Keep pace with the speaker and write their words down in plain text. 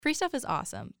Free stuff is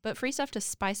awesome, but free stuff to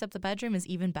spice up the bedroom is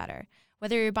even better.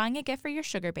 Whether you're buying a gift for your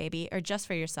sugar baby or just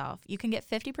for yourself, you can get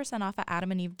 50% off at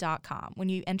adamandeve.com when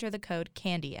you enter the code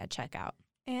CANDY at checkout.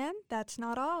 And that's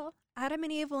not all. Adam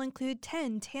and Eve will include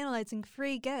 10 tantalizing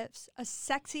free gifts, a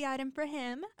sexy item for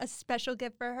him, a special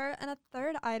gift for her, and a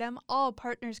third item all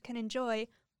partners can enjoy.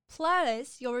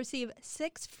 Plus, you'll receive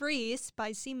 6 free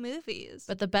spicy movies.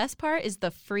 But the best part is the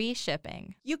free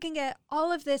shipping. You can get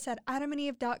all of this at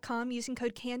adamandeve.com using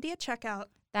code CANDY at checkout.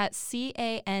 That's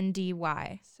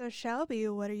CANDY. So Shelby,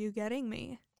 what are you getting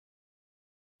me?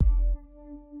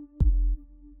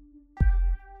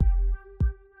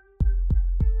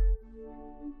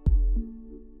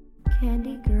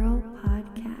 Candy Girl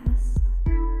Podcast.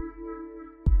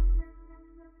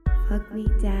 Fuck me,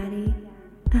 daddy.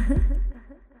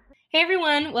 Hey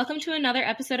everyone, welcome to another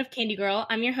episode of Candy Girl.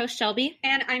 I'm your host Shelby.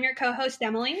 And I'm your co-host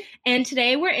Emily. And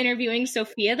today we're interviewing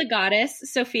Sophia the Goddess.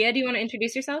 Sophia, do you want to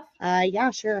introduce yourself?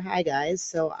 Yeah, sure. Hi guys.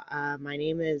 So my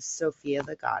name is Sophia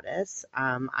the Goddess.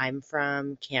 I'm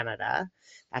from Canada.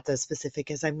 That's as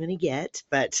specific as I'm going to get,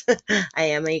 but I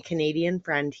am a Canadian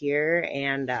friend here,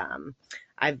 and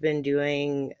I've been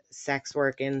doing sex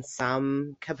work in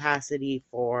some capacity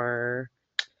for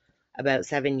about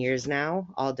 7 years now,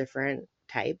 all different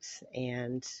types,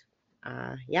 and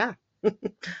yeah,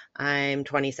 I'm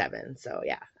 27, so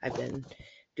yeah, I've been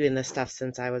doing this stuff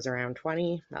since I was around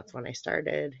 20. That's when I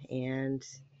started, and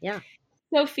yeah.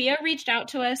 Sophia reached out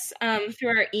to us through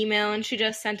our email, and she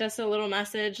just sent us a little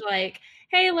message like,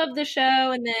 hey, I love the show,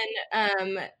 and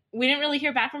then we didn't really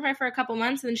hear back from her for a couple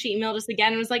months, and then she emailed us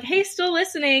again and was like, hey, still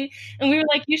listening, and we were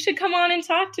like, you should come on and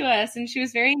talk to us, and she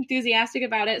was very enthusiastic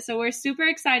about it, so we're super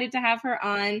excited to have her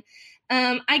on.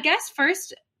 I guess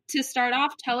first, to start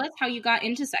off, tell us how you got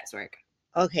into sex work.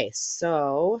 Okay,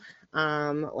 so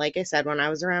like I said, when I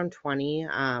was around 20,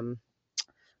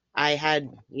 I had,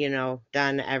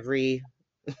 done every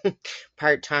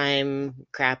part-time,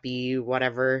 crappy,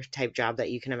 whatever type job that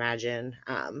you can imagine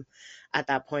at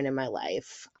that point in my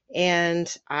life. And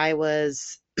I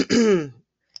was,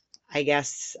 I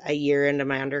guess, a year into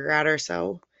my undergrad or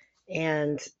so,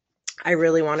 and I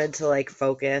really wanted to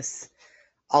focus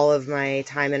all of my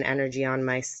time and energy on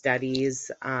my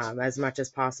studies as much as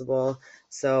possible.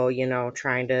 So,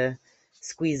 trying to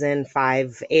squeeze in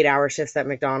 5 8-hour shifts at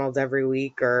McDonald's every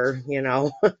week, or,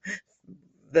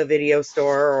 the video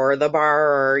store or the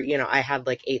bar, or, I had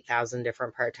 8,000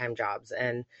 different part-time jobs,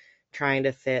 and trying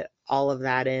to fit all of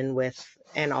that in with,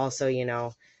 and also,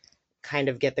 kind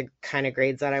of get the kind of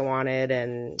grades that I wanted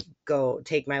and go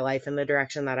take my life in the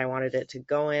direction that I wanted it to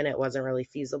go in. It wasn't really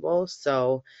feasible.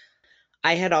 So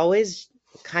I had always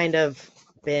kind of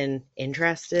been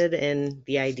interested in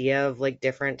the idea of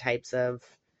different types of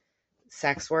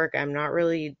sex work. I'm not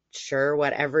really sure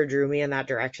whatever drew me in that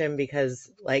direction,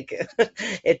 because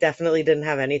it definitely didn't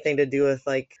have anything to do with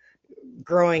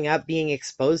growing up being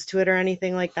exposed to it or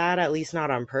anything like that, at least not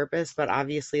on purpose. But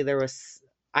obviously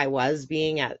I was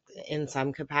being in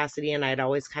some capacity, and I'd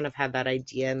always kind of had that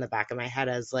idea in the back of my head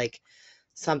as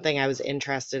something I was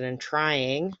interested in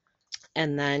trying.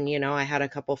 And then, I had a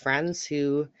couple friends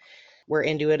who were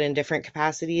into it in different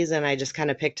capacities, and I just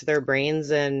kind of picked their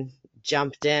brains and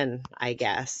jumped in, I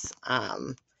guess.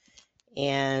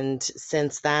 And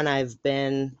since then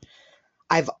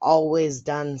I've always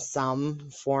done some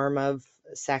form of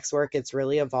sex work. It's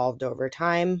really evolved over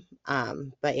time.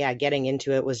 But yeah, getting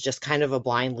into it was just kind of a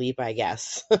blind leap, I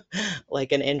guess,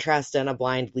 like an interest and a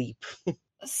blind leap.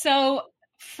 So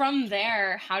from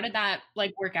there, how did that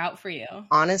work out for you?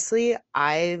 Honestly,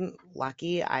 I'm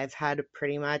lucky. I've had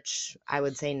pretty much, I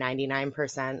would say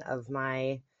 99% of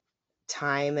my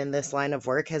time in this line of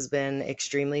work has been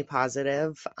extremely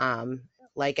positive.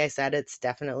 Like I said, it's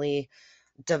definitely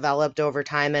developed over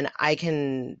time, and I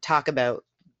can talk about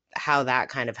how that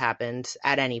kind of happened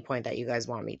at any point that you guys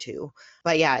want me to.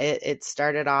 But yeah, it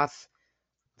started off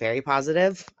very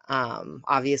positive.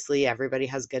 Obviously, everybody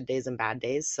has good days and bad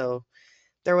days, so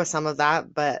there was some of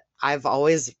that, but I've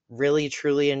always really,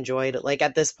 truly enjoyed it.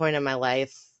 At this point in my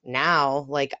life now,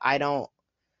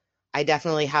 I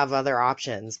definitely have other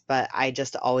options, but I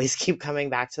just always keep coming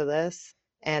back to this.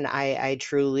 And I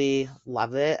truly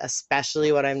love it,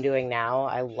 especially what I'm doing now.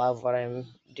 I love what I'm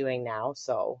doing now.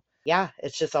 So yeah,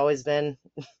 it's just always been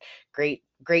great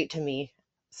to me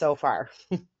so far.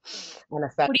 What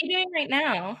are you doing right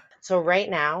now? So right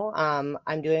now,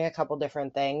 I'm doing a couple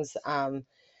different things.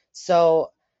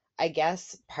 So I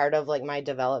guess part of my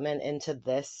development into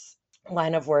this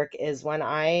line of work is when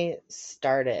I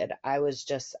started, I was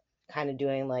just kind of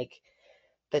doing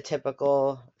the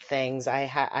typical things.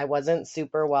 I wasn't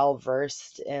super well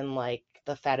versed in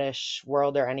the fetish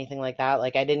world or anything like that.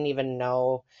 Like I didn't even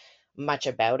know much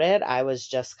about it. I was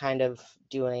just kind of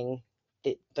doing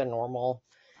the normal,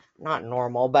 not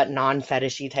normal, but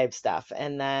non-fetishy type stuff.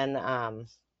 And then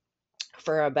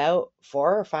for about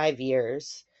 4 or 5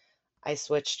 years, I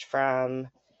switched from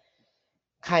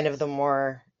kind of the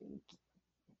more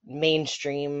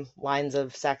mainstream lines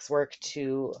of sex work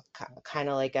to kind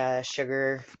of like a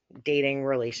sugar dating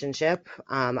relationship.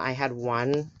 I had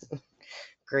one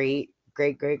great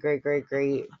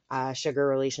sugar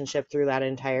relationship through that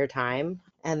entire time.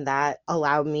 And that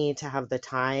allowed me to have the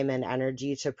time and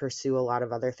energy to pursue a lot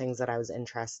of other things that I was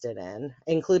interested in,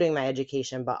 including my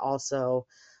education, but also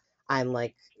I'm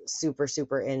like super,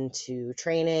 super into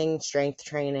training, strength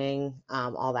training,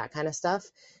 all that kind of stuff.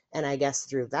 And I guess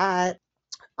through that,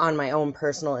 on my own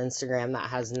personal Instagram, that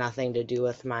has nothing to do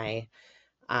with my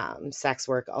sex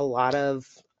work, a lot of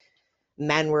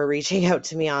men were reaching out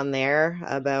to me on there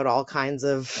about all kinds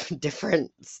of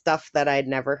different stuff that I'd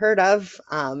never heard of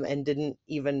and didn't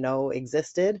even know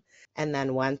existed. And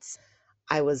then once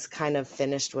I was kind of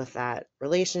finished with that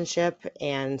relationship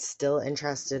and still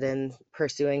interested in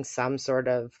pursuing some sort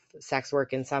of sex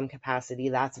work in some capacity,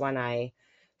 that's when I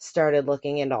started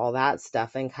looking into all that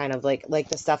stuff. And kind of like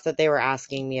the stuff that they were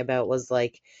asking me about was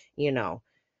like, you know,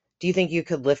 do you think you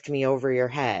could lift me over your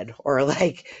head? Or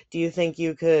like, do you think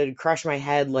you could crush my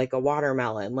head like a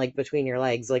watermelon, like between your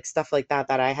legs, like stuff like that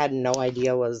I had no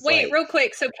idea was Wait, like, real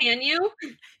quick. So can you?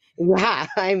 yeah,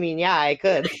 I mean, yeah, I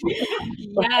could.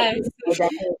 Yes. I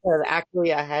definitely could. Actually,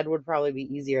 a head would probably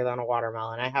be easier than a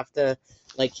watermelon. I have to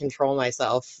like control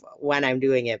myself when I'm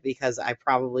doing it because I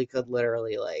probably could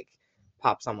literally like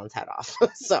pop someone's head off.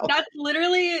 So That's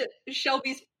literally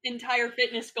Shelby's entire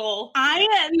fitness goal.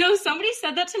 I know somebody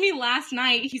said that to me last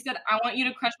night. He said, I want you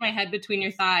to crush my head between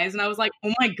your thighs. And I was like,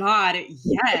 oh my God,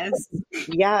 yes.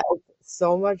 yeah, it's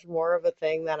so much more of a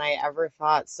thing than I ever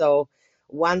thought. So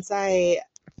once I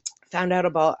found out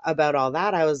about all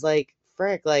that, I was like,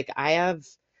 frick, like I have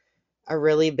a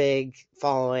really big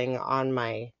following on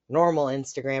my normal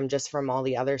Instagram just from all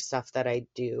the other stuff that I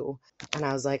do. And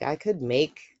I was like, I could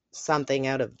make something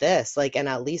out of this. Like, and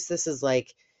at least this is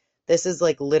like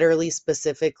literally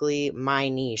specifically my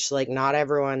niche. Like not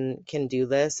everyone can do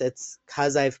this. It's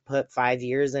because I've put 5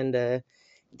 years into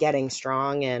getting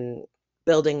strong and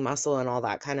building muscle and all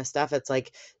that kind of stuff. It's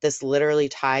like this literally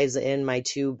ties in my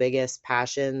two biggest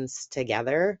passions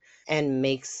together and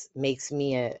makes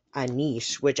me a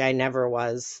niche, which I never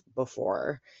was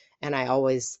before. And I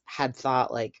always had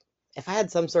thought like, if I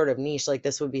had some sort of niche, like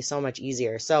this would be so much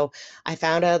easier. So I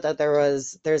found out that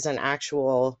there's an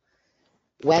actual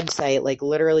website, like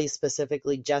literally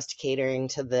specifically just catering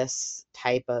to this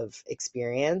type of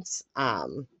experience.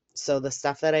 So the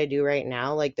stuff that I do right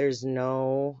now, like there's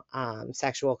no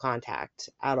sexual contact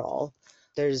at all.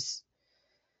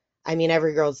 I mean,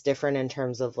 every girl's different in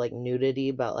terms of like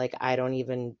nudity, but like I don't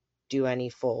even do any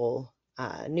full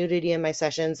nudity in my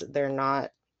sessions. They're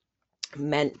not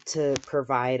meant to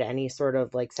provide any sort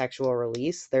of like sexual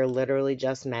release. They're literally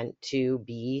just meant to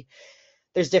be,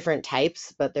 there's different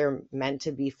types, but they're meant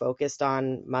to be focused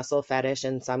on muscle fetish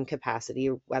in some capacity,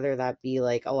 whether that be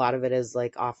like a lot of it is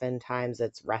like oftentimes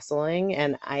it's wrestling.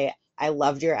 And I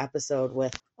loved your episode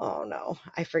with, oh no,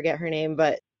 I forget her name,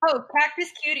 but Oh,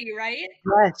 Cactus Cutie, right?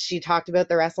 yes, she talked about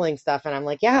the wrestling stuff and I'm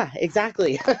like, yeah,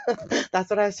 exactly. That's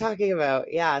what I was talking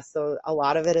about. Yeah. So a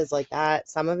lot of it is like that.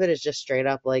 Some of it is just straight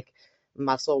up like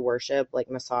muscle worship, like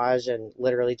massage and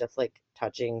literally just like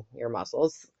touching your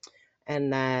muscles.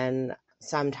 And then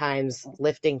sometimes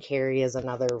lift and carry is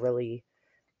another really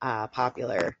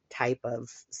popular type of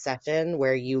session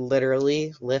where you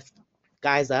literally lift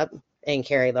guys up and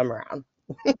carry them around.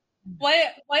 What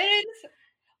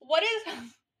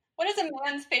is a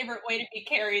man's favorite way to be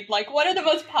carried? Like, what are the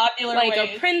most popular Like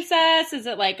ways? a princess? Is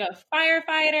it like a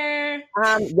firefighter?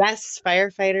 Yes,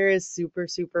 firefighter is super,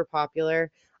 super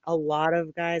popular. A lot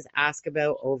of guys ask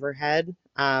about overhead,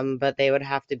 but they would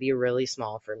have to be really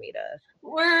small for me to.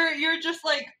 Where you're just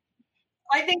like,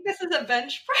 I think this is a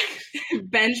bench press.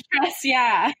 Bench press,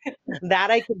 yeah. That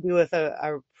I could do with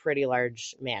a pretty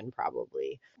large man,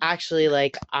 probably. Actually,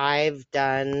 like I've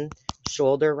done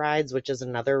shoulder rides, which is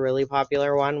another really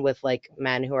popular one with like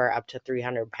men who are up to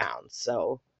 300 pounds.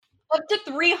 So Up to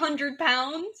 300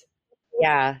 pounds?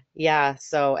 yeah.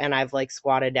 So, and I've like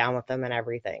squatted down with them and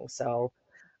everything. So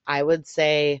I would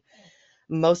say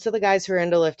most of the guys who are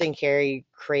into lift and carry,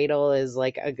 cradle is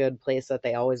like a good place that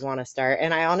they always want to start.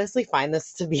 And I honestly find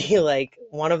this to be like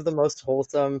one of the most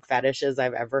wholesome fetishes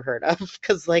I've ever heard of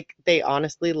because like they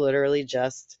honestly literally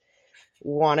just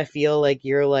want to feel like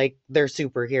you're like their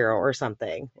superhero or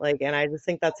something. Like, and I just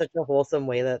think that's such a wholesome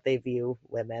way that they view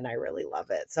women. I really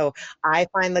love it. So I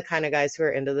find the kind of guys who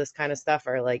are into this kind of stuff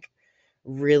are like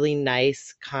really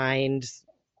nice, kind,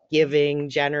 giving,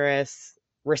 generous,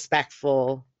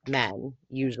 respectful men,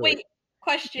 usually. Wait,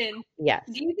 question. Yes.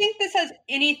 Do you think this has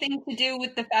anything to do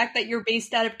with the fact that you're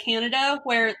based out of Canada,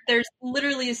 where there's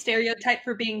literally a stereotype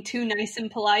for being too nice and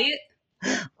polite?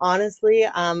 Honestly,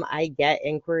 I get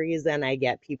inquiries and I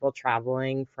get people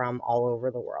traveling from all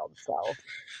over the world. So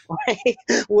I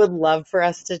would love for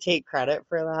us to take credit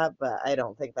for that, but I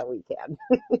don't think that we can.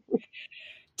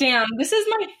 Damn, this is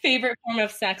my favorite form of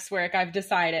sex work, I've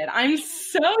decided. I'm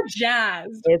so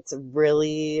jazzed. It's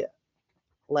really,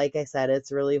 like I said,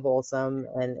 it's really wholesome,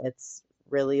 and it's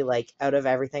really like out of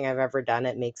everything I've ever done,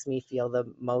 it makes me feel the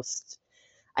most,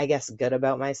 I guess, good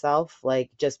about myself. Like,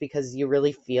 just because you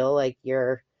really feel like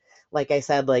you're, like I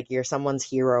said, like you're someone's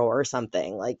hero or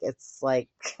something. Like, it's like,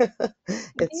 Do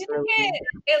it's you really, think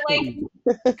it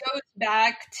like goes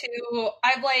back to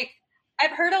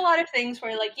I've heard a lot of things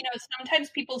where, like, you know, sometimes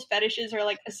people's fetishes are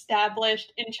like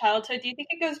established in childhood. Do you think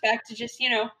it goes back to just, you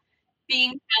know,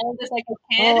 being held as like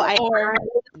a kid, or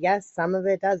yes, some of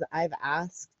it does. I've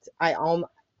asked,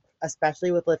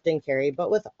 especially with lift and carry, but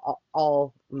with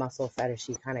all muscle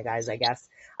fetishy kind of guys, I guess.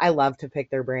 I love to pick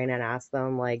their brain and ask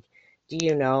them, like, do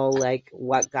you know, like,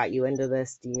 what got you into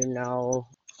this? Do you know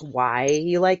why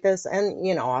you like this? And,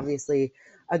 you know, obviously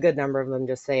a good number of them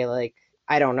just say, like,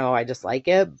 I don't know, I just like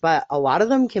it. But a lot of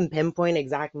them can pinpoint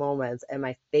exact moments. And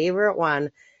my favorite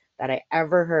one that I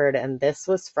ever heard, and this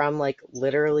was from like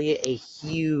literally a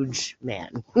huge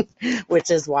man,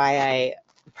 which is why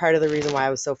part of the reason why I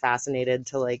was so fascinated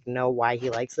to like know why he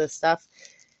likes this stuff.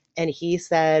 And he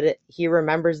said he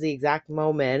remembers the exact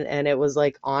moment, and it was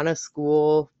like on a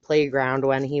school playground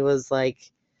when he was like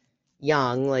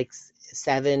young, like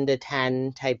 7 to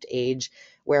 10 type age,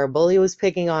 where a bully was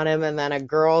picking on him, and then a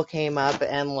girl came up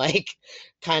and like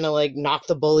kind of like knocked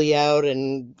the bully out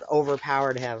and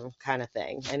overpowered him, kind of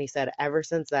thing. And he said ever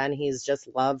since then he's just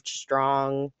loved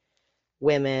strong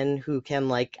women who can,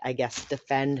 like, I guess,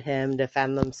 defend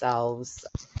themselves.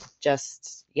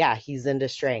 Just, yeah, he's into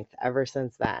strength ever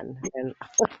since then. And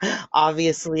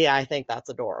obviously I think that's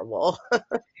adorable.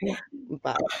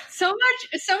 But so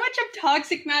much of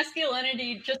toxic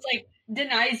masculinity just like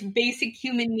denies basic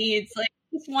human needs, like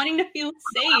just wanting to feel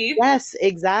safe. yes,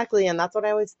 exactly. And that's what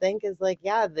I always think is like,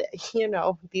 yeah, you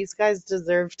know, these guys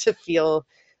deserve to feel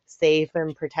safe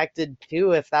and protected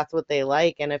too, if that's what they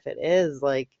like. And if it is,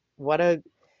 like, what a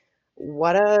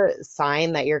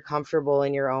sign that you're comfortable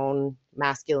in your own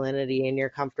masculinity and you're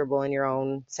comfortable in your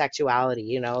own sexuality.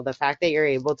 You know, the fact that you're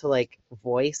able to like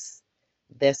voice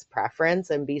this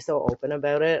preference and be so open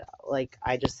about it, like,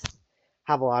 I just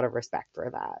have a lot of respect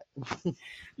for that.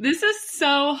 This is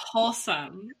so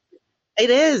wholesome.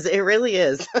 It is, it really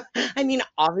is. I mean,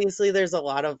 obviously there's a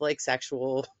lot of like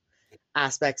sexual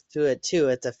aspects to it too.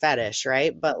 It's a fetish,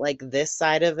 right? But like this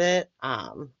side of it,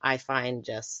 I find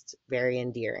just very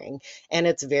endearing, and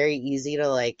it's very easy to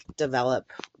like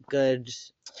develop good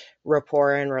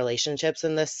rapport and relationships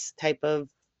in this type of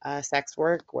sex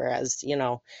work. Whereas, you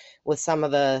know, with some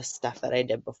of the stuff that I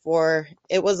did before,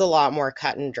 it was a lot more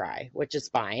cut and dry, which is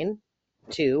fine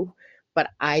too. But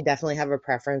I definitely have a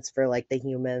preference for like the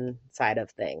human side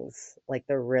of things, like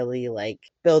the really like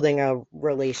building a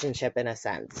relationship in a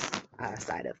sense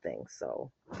side of things.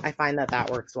 So I find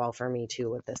that works well for me too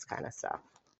with this kind of stuff.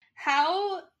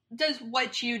 How does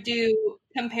what you do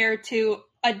compare to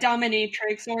a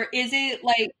dominatrix, or is it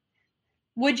like,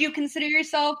 would you consider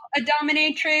yourself a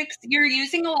dominatrix? You're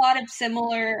using a lot of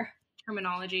similar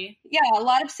Terminology. Yeah, a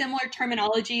lot of similar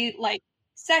terminology, like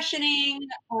sessioning,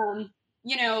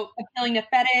 you know, appealing to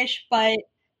fetish, but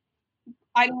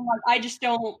I mean, like, I just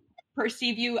don't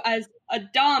perceive you as a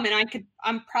dom, and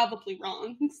I'm probably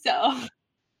wrong. So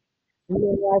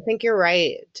No, I think you're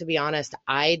right, to be honest.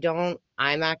 I'm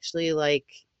actually like,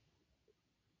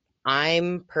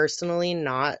 I'm personally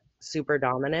not super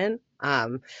dominant.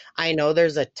 I know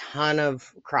there's a ton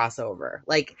of crossover.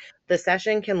 Like, the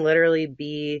session can literally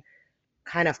be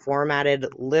kind of formatted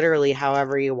literally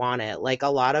however you want it. Like, a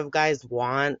lot of guys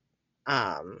want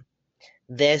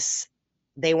this,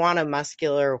 they want a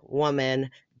muscular woman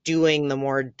doing the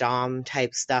more dom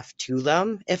type stuff to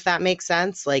them, if that makes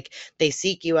sense. Like, they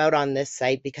seek you out on this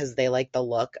site because they like the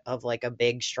look of like a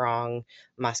big, strong,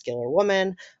 muscular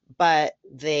woman, but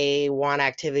they want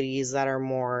activities that are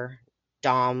more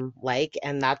dom like.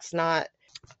 And that's not,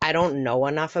 I don't know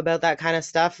enough about that kind of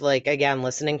stuff. Like, again,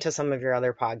 listening to some of your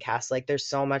other podcasts, like, there's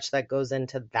so much that goes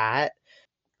into that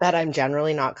I'm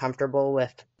generally not comfortable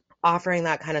with offering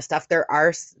that kind of stuff. There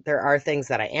are things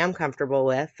that I am comfortable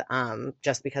with,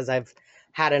 just because I've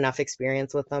had enough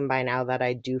experience with them by now that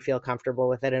I do feel comfortable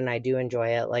with it and I do enjoy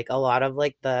it. Like a lot of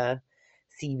like the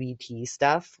CBT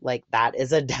stuff, like that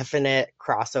is a definite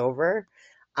crossover.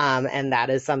 And that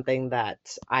is something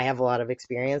that I have a lot of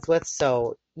experience with.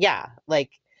 So yeah, like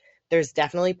there's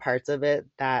definitely parts of it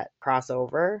that cross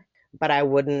over, but I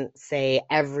wouldn't say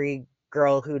every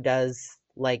girl who does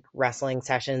like wrestling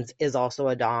sessions is also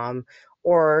a dom,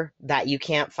 or that you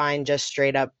can't find just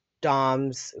straight up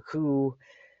doms who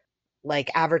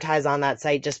like advertise on that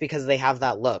site just because they have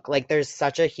that look. Like there's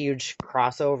such a huge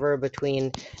crossover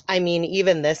between, I mean,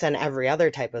 even this and every other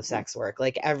type of sex work.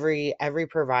 Like every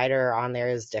provider on there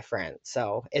is different.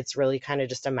 So it's really kind of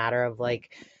just a matter of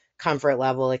like comfort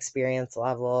level, experience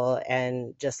level,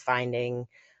 and just finding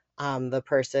the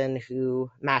person who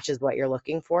matches what you're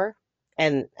looking for.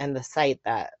 And the site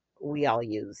that we all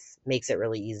use makes it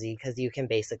really easy because you can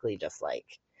basically just like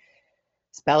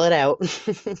spell it out,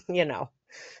 you know,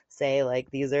 say like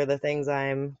these are the things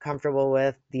I'm comfortable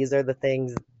with, these are the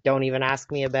things don't even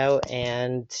ask me about,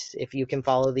 and if you can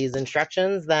follow these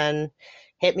instructions, then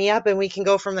hit me up and we can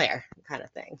go from there, kind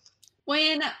of thing.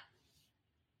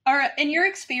 In your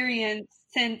experience,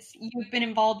 since you've been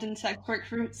involved in sex work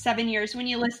for 7 years, when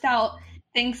you list out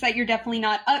things that you're definitely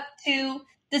not up to,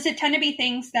 does it tend to be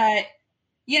things that,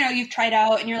 you know, you've tried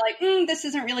out and you're like, this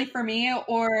isn't really for me?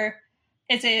 Or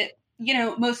is it, you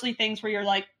know, mostly things where you're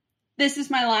like, this is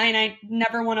my line, I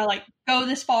never want to like go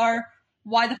this far,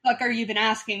 why the fuck are you even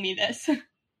asking me this?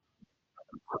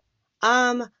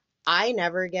 I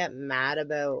never get mad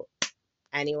about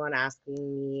anyone asking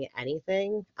me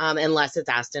anything, unless it's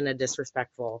asked in a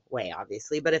disrespectful way,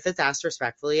 obviously. But if it's asked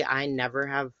respectfully, I never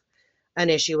have an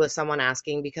issue with someone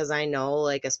asking, because I know,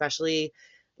 like, especially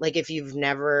like if you've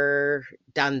never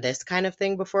done this kind of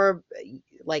thing before,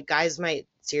 like guys might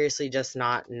seriously just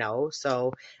not know.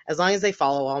 So as long as they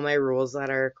follow all my rules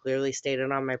that are clearly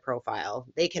stated on my profile,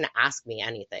 they can ask me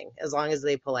anything as long as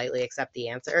they politely accept the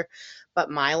answer.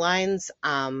 But my lines,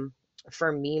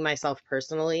 for me, myself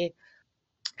personally,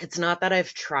 it's not that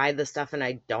I've tried the stuff and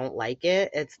I don't like it.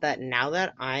 It's that now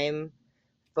that I'm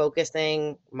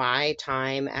focusing my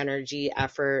time, energy,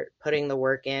 effort, putting the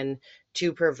work in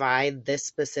to provide this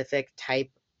specific type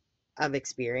of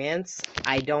experience,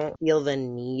 I don't feel the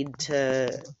need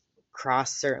to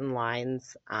cross certain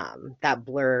lines that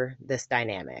blur this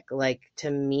dynamic. Like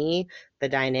to me, the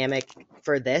dynamic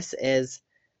for this is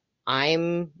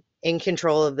I'm in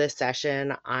control of this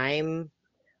session. I'm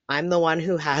the one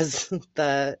who has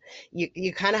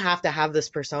you kind of have to have this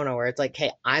persona where it's like,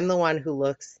 hey, I'm the one who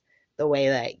looks the way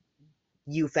that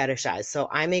you fetishize. So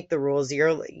I make the rules.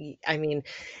 I mean,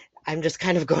 I'm just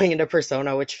kind of going into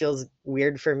persona, which feels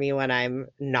weird for me when I'm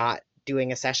not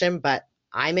doing a session, but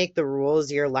I make the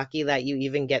rules. You're lucky that you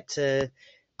even get to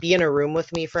be in a room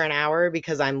with me for an hour,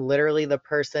 because I'm literally the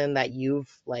person that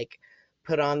you've like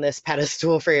put on this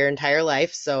pedestal for your entire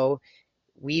life. So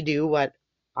we do what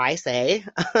I say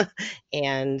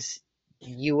and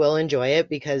you will enjoy it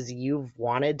because you've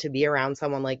wanted to be around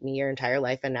someone like me your entire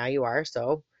life, and now you are.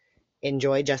 So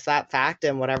enjoy just that fact,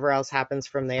 and whatever else happens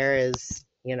from there is,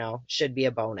 you know, should be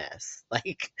a bonus.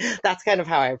 Like that's kind of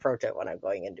how I approach it when I'm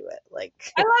going into it. Like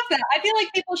I love that. I feel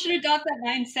like people should adopt that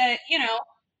mindset, you know,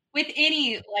 with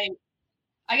any, like,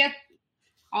 I guess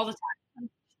all the time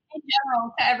in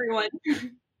general to everyone.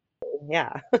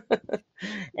 yeah.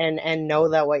 and know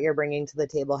that what you're bringing to the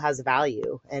table has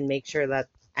value, and make sure that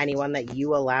anyone that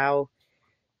you allow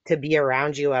to be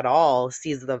around you at all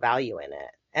sees the value in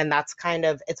it. And that's kind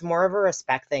of, it's more of a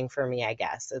respect thing for me, I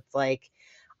guess. It's like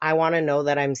I want to know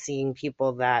that I'm seeing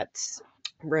people that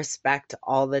respect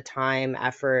all the time,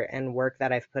 effort, and work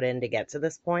that I've put in to get to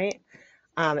this point.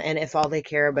 And if all they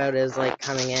care about is like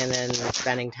coming in and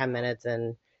spending 10 minutes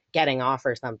and getting off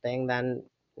or something, then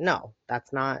no,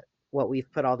 that's not what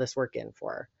we've put all this work in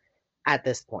for at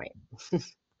this point.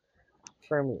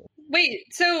 For me.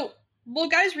 Wait, so will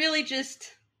guys really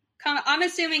just come? I'm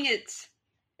assuming is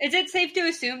it safe to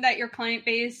assume that your client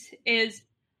base is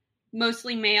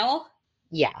mostly male?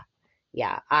 Yeah.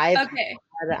 I've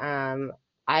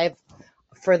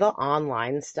for the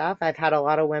online stuff, I've had a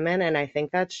lot of women, and I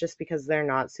think that's just because they're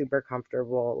not super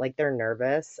comfortable. Like they're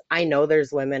nervous. I know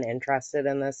there's women interested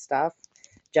in this stuff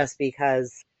just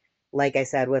because, like I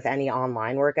said, with any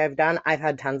online work I've done, I've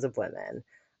had tons of women.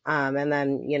 And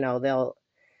then, you know,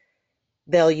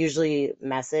 they'll usually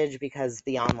message, because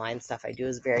the online stuff I do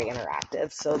is very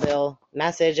interactive. So they'll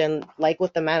message, and like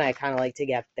with the men, I kind of like to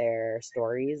get their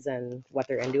stories and what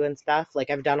they're into and stuff. Like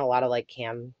I've done a lot of like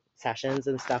cam sessions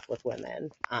and stuff with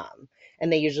women.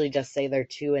 And they usually just say they're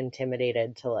too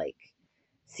intimidated to like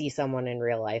see someone in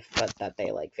real life, but that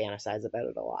they like fantasize about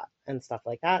it a lot and stuff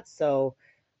like that. So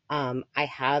I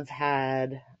have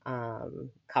had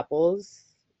couples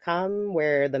come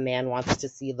where the man wants to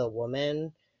see the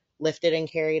woman lifted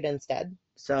and carried instead.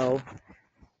 So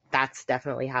that's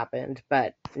definitely happened.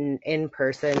 But in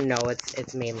person, no,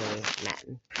 it's mainly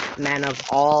men of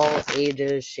all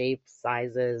ages, shapes,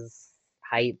 sizes,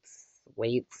 heights,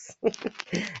 weights,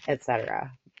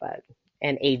 etc.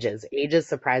 And ages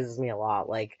surprises me a lot,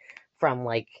 like from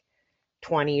like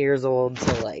 20 years old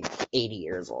to like 80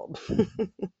 years old.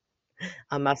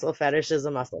 A muscle fetish is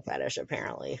a muscle fetish,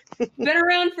 apparently. Been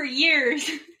around for years.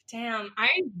 Damn, I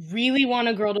really want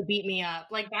a girl to beat me up.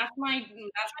 Like that's my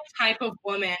type of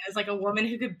woman, is like a woman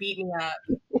who could beat me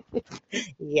up.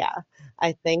 Yeah,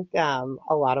 I think a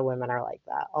lot of women are like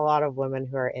that. A lot of women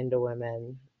who are into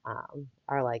women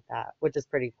are like that, which is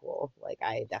pretty cool. Like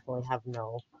I definitely have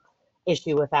no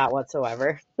issue with that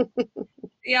whatsoever.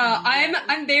 Yeah,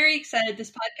 I'm very excited.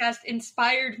 This podcast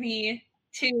inspired me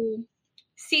to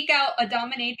seek out a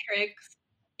dominatrix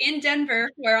in Denver,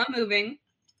 where I'm moving.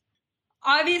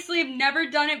 Obviously, I've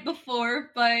never done it before,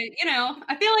 but, you know,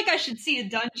 I feel like I should see a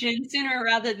dungeon sooner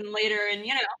rather than later, and,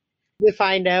 you know. To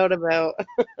find out about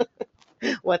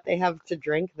what they have to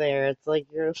drink there, it's like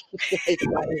you're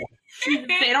like,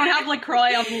 They don't have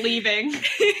LaCroix, I'm leaving.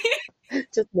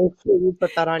 just make sure you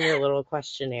put that on your little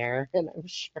questionnaire, and I'm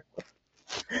sure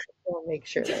they'll make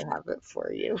sure they have it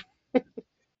for you.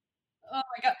 Oh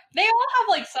my god. They all have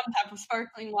like some type of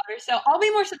sparkling water, so I'll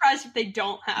be more surprised if they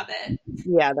don't have it.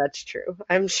 Yeah, that's true.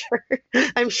 I'm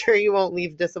sure you won't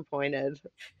leave disappointed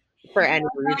for any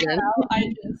reason,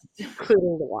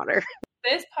 including the water.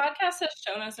 This podcast has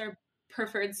shown us our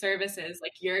preferred services.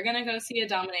 Like you're gonna go see a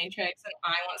dominatrix, and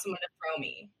I want someone to throw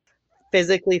me.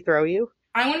 Physically throw you?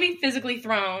 I want to be physically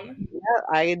thrown. Yeah,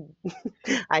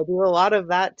 I do a lot of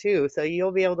that too. So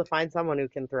you'll be able to find someone who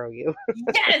can throw you.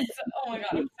 Yes! Oh my god,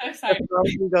 I'm so excited.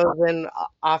 Who goes in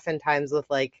oftentimes with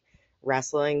like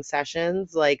wrestling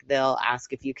sessions, like they'll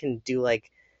ask if you can do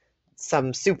like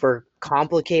some super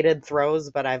complicated throws,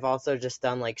 but I've also just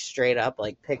done like straight up,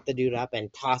 like pick the dude up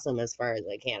and toss him as far as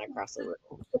I can across the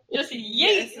room. Just yeet!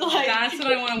 Yes, Like, that's what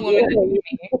I want a woman to do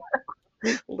to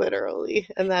me. Literally.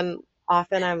 And then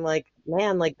often I'm like,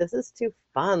 man, like this is too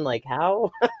fun. Like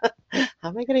how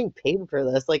am I getting paid for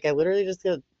this? Like I literally just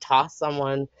gonna toss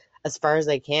someone as far as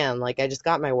I can. Like I just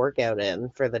got my workout in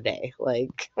for the day.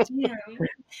 Like Yeah.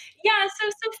 So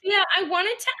Sophia, I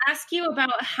wanted to ask you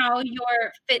about how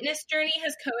your fitness journey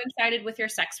has coincided with your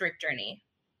sex work journey.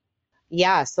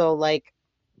 Yeah, so like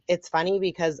it's funny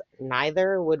because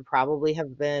neither would probably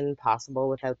have been possible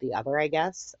without the other, I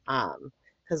guess.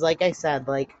 Because like I said,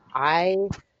 like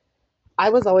I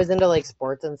was always into like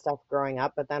sports and stuff growing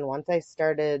up, but then once I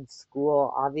started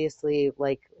school, obviously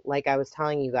like I was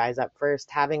telling you guys at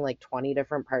first, having like 20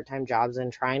 different part-time jobs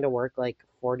and trying to work like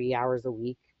 40 hours a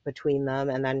week between them,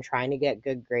 and then trying to get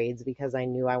good grades because I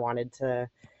knew I wanted to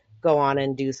go on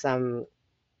and do some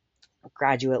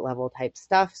graduate level type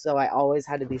stuff. So I always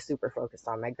had to be super focused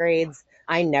on my grades.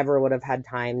 I never would have had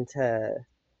time to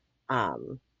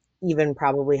even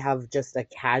probably have just a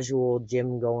casual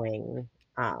gym going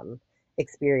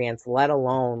experience, let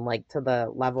alone like to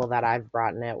the level that I've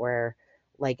brought in it, where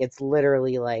like it's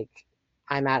literally like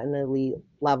I'm at an elite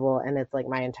level and it's like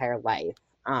my entire life.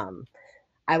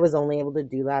 I was only able to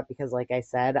do that because, like I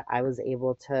said, I was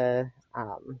able to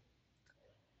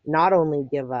not only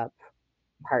give up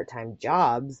part-time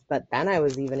jobs, but then I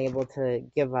was even able to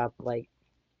give up like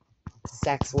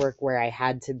sex work where I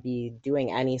had to be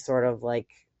doing any sort of like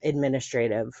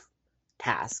administrative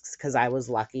tasks because I was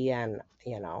lucky. And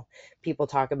you know, people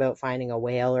talk about finding a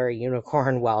whale or a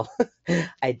unicorn. Well,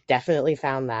 I definitely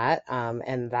found that,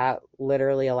 and that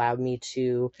literally allowed me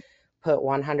to put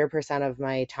 100% of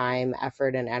my time,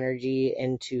 effort, and energy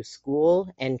into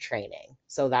school and training.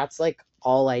 So that's like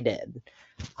all I did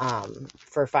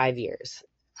for 5 years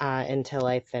until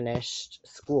I finished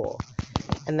school.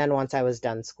 And then once I was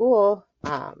done school,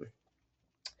 and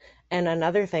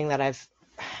another thing that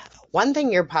one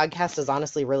thing your podcast has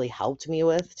honestly really helped me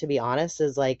with, to be honest,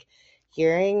 is like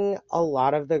hearing a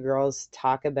lot of the girls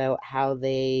talk about how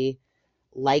they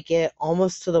like it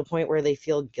almost to the point where they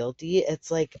feel guilty. It's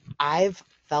like I've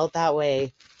felt that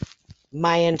way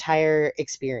my entire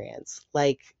experience.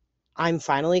 Like I'm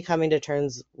finally coming to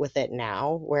terms with it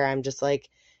now, where I'm just like,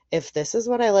 if this is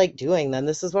what I like doing, then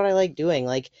this is what I like doing.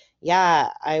 Like, yeah,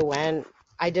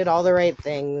 I did all the right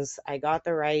things. I got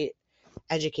the right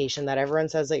education that everyone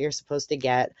says that you're supposed to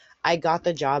get. I got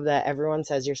the job that everyone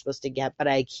says you're supposed to get, but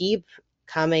I keep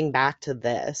coming back to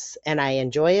this, and I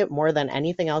enjoy it more than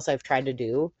anything else I've tried to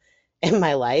do in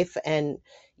my life. And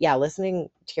yeah, listening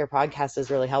to your podcast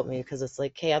has really helped me, because it's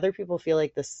like, hey, other people feel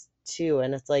like this too.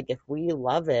 And it's like, if we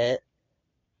love it,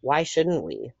 why shouldn't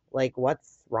we? Like,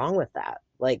 what's wrong with that?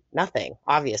 Like, nothing,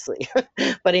 obviously.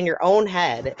 But in your own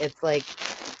head, it's like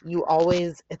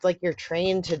it's like you're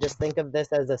trained to just think of this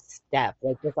as a step.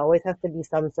 Like, this always has to be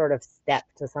some sort of step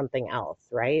to something else,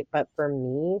 right? But for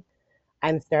me,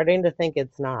 I'm starting to think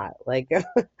it's not. Like,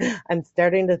 I'm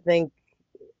starting to think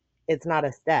it's not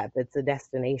a step, it's a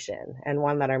destination, and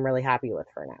one that I'm really happy with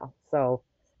for now. So,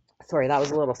 sorry, that was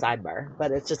a little sidebar,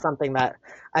 but it's just something that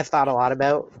I've thought a lot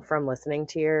about from listening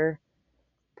to your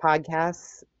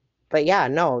podcasts. But yeah,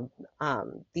 no,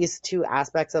 these two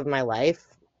aspects of my life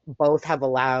both have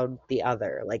allowed the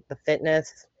other. Like, the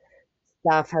fitness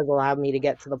stuff has allowed me to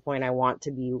get to the point I want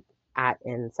to be at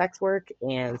in sex work,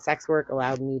 and sex work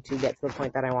allowed me to get to the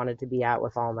point that I wanted to be at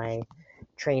with all my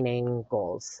training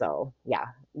goals. So yeah,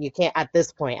 you can't, at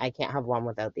this point, I can't have one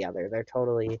without the other. They're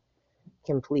totally,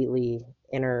 completely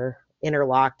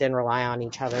interlocked and rely on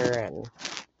each other, and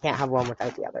can't have one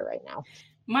without the other right now.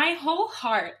 My whole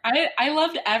heart. I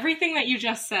loved everything that you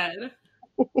just said.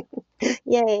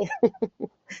 Yay.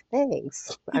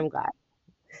 Thanks. I'm glad.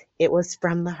 It was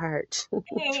from the heart.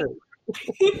 True.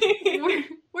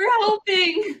 We're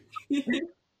helping.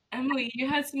 Emily, you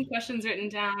had some questions written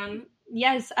down.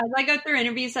 Yes, as I go through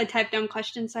interviews, I type down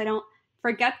questions so I don't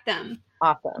forget them.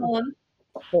 Awesome.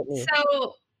 Hit me.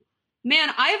 So, man,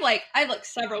 I have like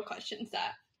several questions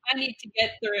that I need to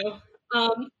get through.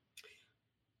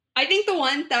 I think the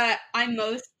one that I'm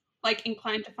most like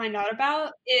inclined to find out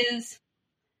about is,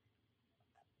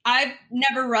 I've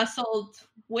never wrestled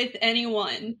with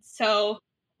anyone. So,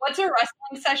 what's a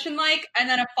wrestling session like? And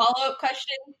then a follow-up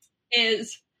question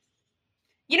is,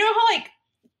 you know how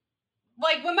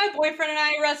like when my boyfriend and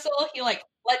I wrestle, he like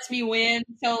lets me win.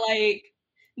 So like,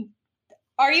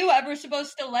 are you ever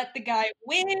supposed to let the guy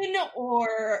win,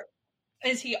 or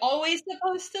is he always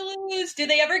supposed to lose? Do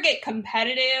they ever get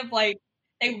competitive? Like,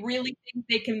 they really think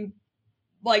they can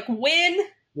like win?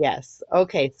 Yes.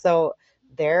 Okay. So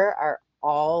there are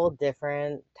all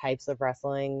different types of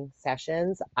wrestling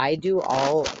sessions. I do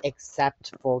all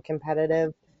except full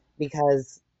competitive,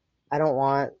 because I don't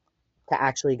want to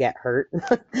actually get hurt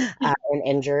and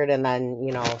injured, and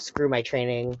then, screw my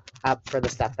training up for the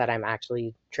stuff that I'm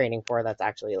actually training for that's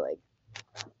actually like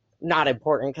not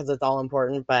important, because it's all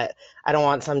important. But I don't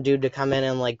want some dude to come in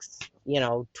and like,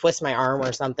 twist my arm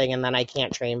or something, and then I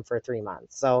can't train for 3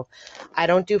 months. So I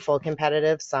don't do full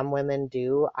competitive. Some women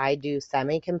do. I do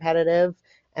semi-competitive,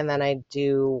 and then I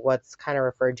do what's kind of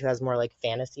referred to as more like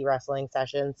fantasy wrestling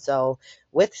sessions. So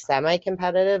with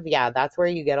semi-competitive, yeah, that's where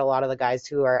you get a lot of the guys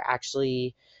who are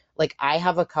actually, like, I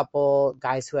have a couple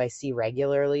guys who I see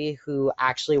regularly who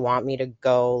actually want me to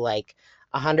go like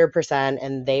 100%,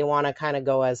 and they want to kind of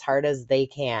go as hard as they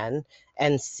can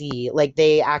and see, like,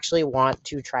 they actually want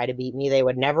to try to beat me. They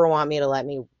would never want me to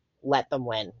let them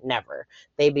win. Never.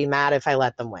 They'd be mad if I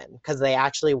let them win, because they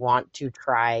actually want to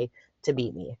try to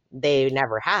beat me. They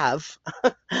never have,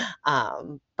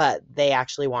 but they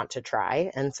actually want to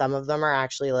try. And some of them are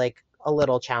actually like a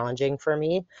little challenging for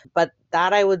me, but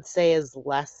that I would say is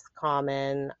less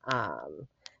common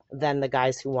than the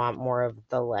guys who want more of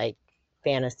the like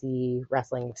fantasy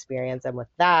wrestling experience. And with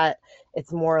that,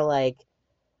 it's more like,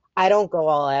 I don't go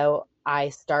all out. I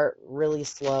start really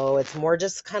slow. It's more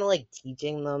just kind of like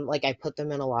teaching them. Like, I put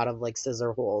them in a lot of like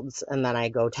scissor holds, and then I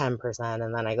go 10%,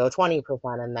 and then I go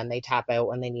 20%, and then they tap out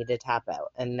when they need to tap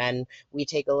out. And then we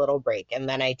take a little break, and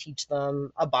then I teach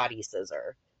them a body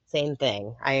scissor. Same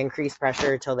thing. I increase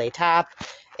pressure till they tap.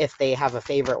 If they have a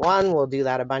favorite one, we'll do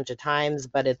that a bunch of times,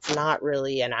 but it's not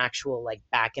really an actual like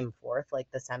back and forth like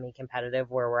the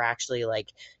semi-competitive, where we're actually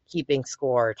like keeping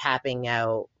score, tapping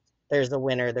out. There's a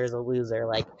winner, there's a loser.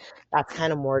 Like, that's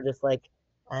kind of more just like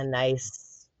a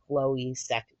nice flowy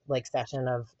session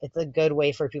of, it's a good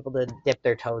way for people to dip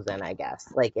their toes in, I guess.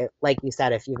 Like you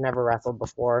said, if you've never wrestled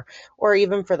before, or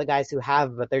even for the guys who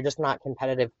have, but they're just not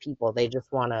competitive people, they just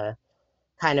want to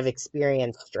kind of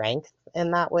experience strength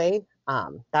in that way.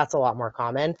 That's a lot more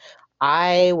common.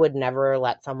 I would never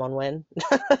let someone win.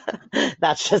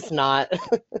 That's just not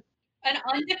An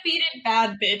undefeated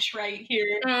bad bitch right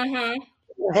here.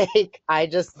 like, I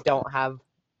just don't have,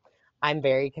 I'm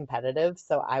very competitive,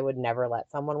 so I would never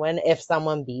let someone win. If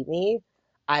someone beat me,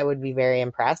 I would be very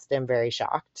impressed and very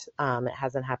shocked. It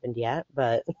hasn't happened yet,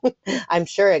 but I'm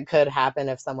sure it could happen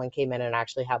if someone came in and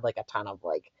actually had like a ton of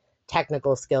like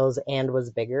technical skills and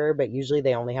was bigger, but usually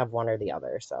they only have one or the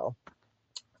other, so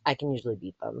I can usually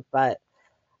beat them. But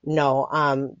No,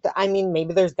 I mean,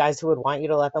 maybe there's guys who would want you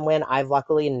to let them win. I've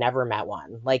luckily never met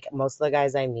one. Like most of the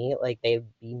guys I meet, like they'd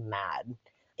be mad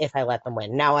if I let them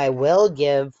win. Now I will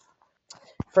give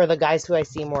for the guys who I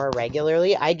see more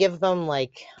regularly, I give them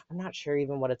like, I'm not sure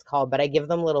even what it's called, but I give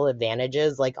them little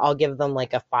advantages. Like I'll give them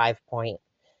like a 5 point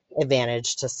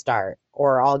advantage to start,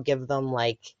 or I'll give them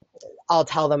like, I'll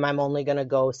tell them I'm only going to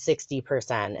go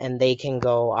 60% and they can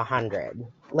go 100.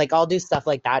 Like I'll do stuff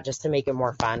like that just to make it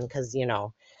more fun. Cause you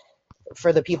know,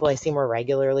 for the people I see more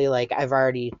regularly, like I've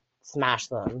already smashed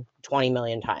them 20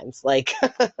 million times. Like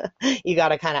you got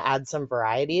to kind of add some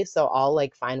variety. So I'll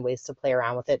like find ways to play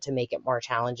around with it to make it more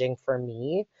challenging for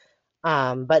me.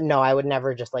 But no, I would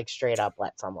never just like straight up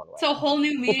let someone win. It's a whole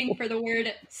new meaning for the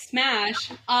word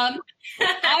smash.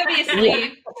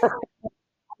 Obviously,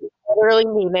 Literally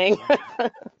meaning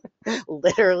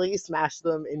literally smash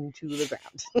them into the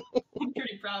ground. I'm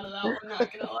pretty proud of that one,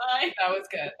 not gonna lie. That was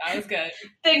good. That was good.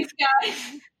 Thanks, guys.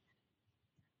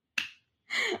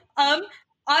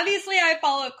 Obviously, I have a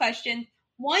follow-up question.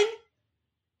 One,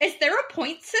 is there a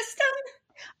point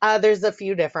system? There's a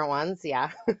few different ones,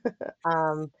 yeah.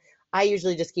 I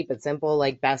usually just keep it simple,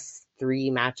 like best 3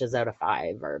 matches out of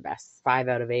 5 or best 5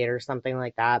 out of 8 or something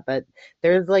like that. But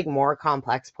there's like more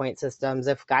complex point systems.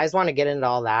 If guys want to get into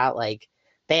all that, like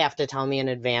they have to tell me in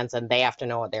advance and they have to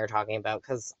know what they're talking about,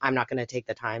 because I'm not going to take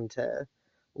the time to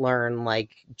learn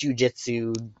like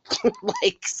jujitsu,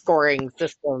 like scoring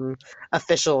system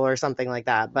official or something like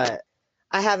that. But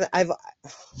I've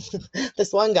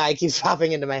this one guy keeps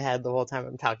popping into my head the whole time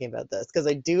I'm talking about this, because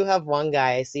I do have one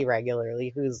guy I see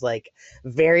regularly who's like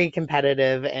very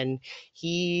competitive, and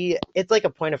it's like a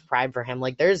point of pride for him.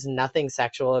 Like there's nothing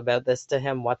sexual about this to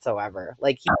him whatsoever.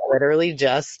 Like he literally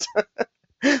just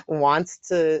wants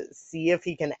to see if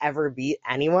he can ever beat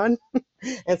anyone.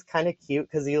 It's kind of cute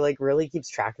because he like really keeps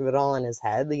track of it all in his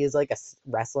head. He's like a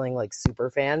wrestling like super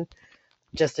fan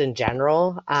just in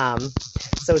general.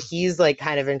 So he's like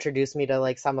kind of introduced me to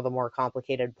like some of the more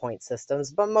complicated point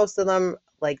systems, but most of them,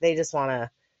 like they just want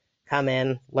to come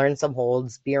in, learn some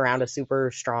holds, be around a super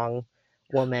strong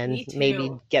woman,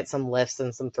 maybe get some lifts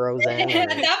and some throws in. At that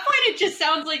point, it just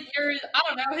sounds like you're, I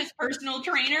don't know, his personal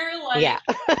trainer. Like, yeah.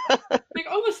 like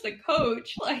almost the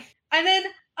coach. Like, and then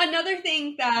another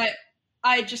thing that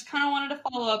I just kind of wanted to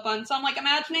follow up on. So I'm like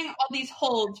imagining all these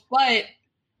holds, but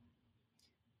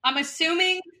I'm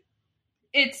assuming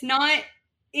it's not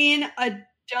in a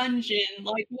dungeon.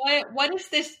 Like, what does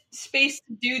this space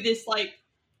to do this like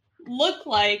look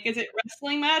like? Is it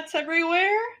wrestling mats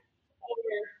everywhere?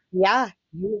 Yeah,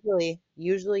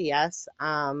 usually yes.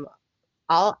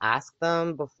 I'll ask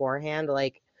them beforehand,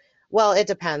 like, well, it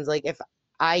depends. Like if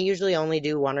I usually only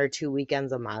do 1 or 2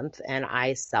 weekends a month, and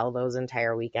I sell those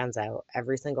entire weekends out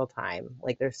every single time.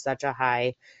 Like there's such a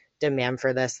high demand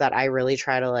for this that I really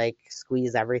try to like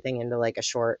squeeze everything into like a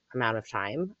short amount of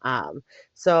time.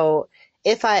 So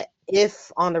if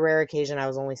on the rare occasion I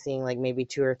was only seeing like maybe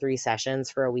 2 or 3 sessions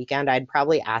for a weekend, I'd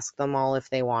probably ask them all if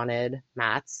they wanted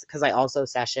mats, because I also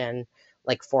session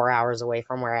like 4 hours away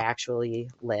from where I actually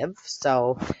live.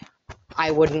 So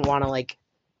I wouldn't want to like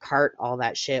cart all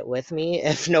that shit with me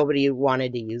if nobody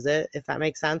wanted to use it, if that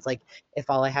makes sense. Like if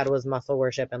all I had was muscle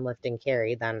worship and lift and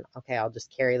carry, then okay, I'll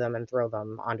just carry them and throw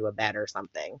them onto a bed or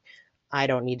something. I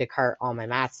don't need to cart all my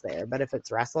mats there. But if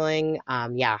it's wrestling,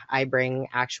 yeah, I bring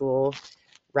actual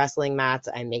wrestling mats.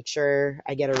 I make sure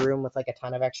I get a room with like a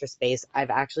ton of extra space. I've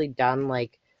actually done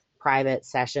like private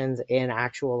sessions in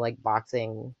actual like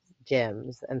boxing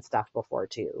gyms and stuff before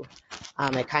too.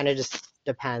 It kind of just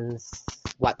depends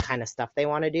what kind of stuff they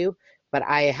want to do, but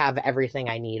I have everything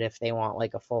I need if they want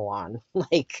like a full on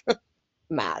like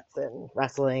mats and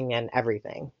wrestling and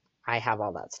everything. I have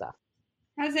all that stuff.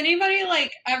 Has anybody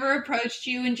like ever approached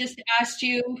you and just asked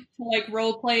you to like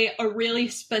role play a really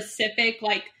specific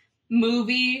like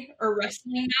movie or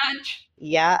wrestling match?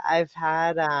 Yeah, I've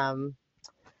had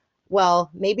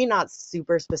well, maybe not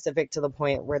super specific to the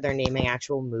point where they're naming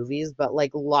actual movies, but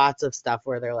like lots of stuff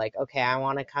where they're like, okay, I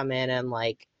want to come in and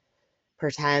like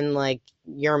pretend like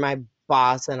you're my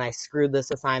boss and I screwed this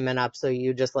assignment up, so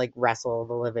you just like wrestle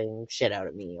the living shit out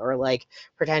of me, or like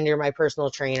pretend you're my personal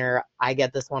trainer. I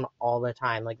get this one all the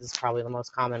time. Like this is probably the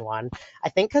most common one. I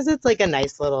think because it's like a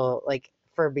nice little, like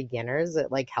for beginners, it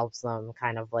like helps them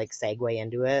kind of like segue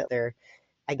into it. They're,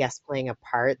 I guess, playing a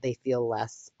part, they feel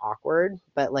less awkward.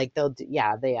 But like they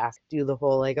do the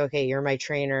whole like, okay, you're my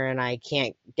trainer and I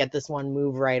can't get this one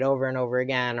move right over and over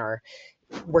again, or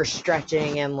we're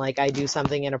stretching and like I do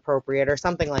something inappropriate or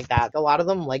something like that. A lot of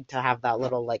them like to have that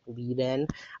little like lead in.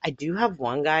 I do have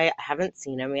one guy, I haven't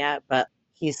seen him yet, but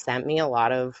he sent me a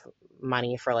lot of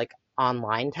money for like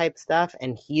online type stuff,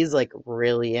 and he's like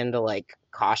really into like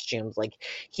costumes. Like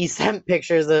he sent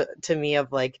pictures to me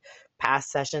of like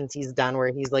past sessions he's done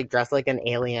where he's like dressed like an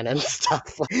alien and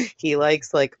stuff. He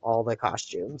likes like all the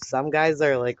costumes. Some guys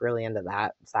are like really into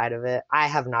that side of it. I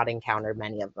have not encountered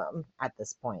many of them at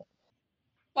this point.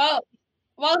 Well,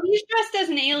 he's dressed as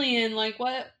an alien. Like,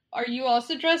 what are you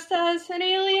also dressed as an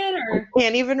alien, or?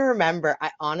 Can't even remember.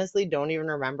 I honestly don't even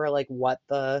remember like what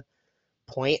the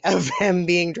point of him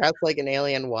being dressed like an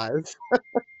alien was.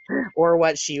 Or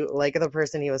what she, like the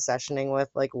person he was sessioning with,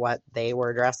 like what they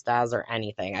were dressed as or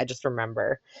anything. I just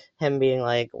remember him being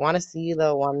like, want to see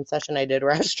the one session I did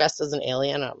where I was dressed as an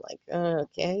alien? I'm like,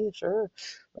 okay, sure.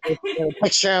 I see a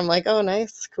picture. I'm like, oh,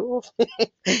 nice, cool,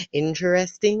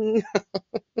 interesting.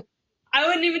 I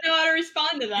wouldn't even know how to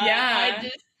respond to that. Yeah.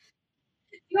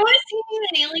 You want to see me in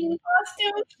an alien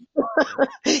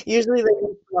costume? Usually they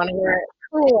just want to hear it.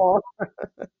 Cool.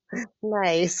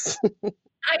 Nice.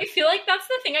 I feel like that's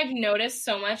the thing I've noticed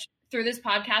so much through this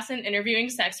podcast and interviewing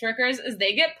sex workers is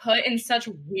they get put in such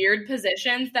weird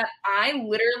positions that I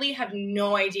literally have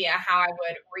no idea how I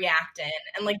would react in.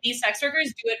 And like these sex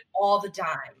workers do it all the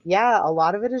time. Yeah, a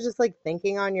lot of it is just like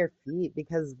thinking on your feet,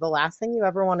 because the last thing you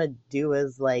ever want to do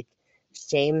is like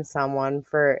shame someone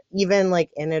for even like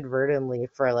inadvertently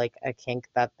for like a kink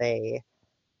that they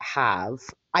have.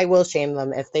 I will shame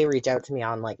them if they reach out to me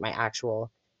on like my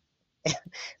actual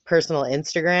personal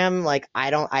Instagram. Like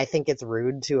I think it's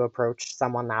rude to approach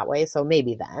someone that way, so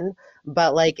maybe then.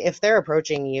 But like if they're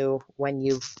approaching you when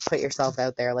you put yourself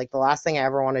out there, like the last thing I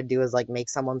ever want to do is like make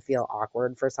someone feel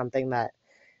awkward for something that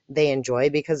they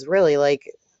enjoy, because really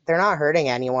like they're not hurting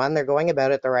anyone. They're going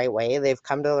about it the right way. They've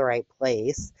come to the right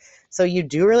place. So you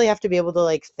do really have to be able to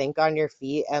like think on your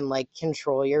feet and like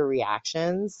control your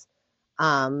reactions.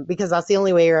 Because that's the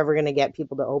only way you're ever going to get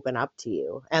people to open up to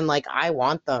you. And like, I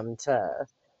want them to,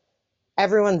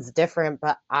 everyone's different,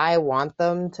 but I want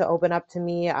them to open up to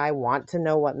me. I want to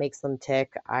know what makes them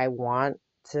tick. I want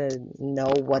to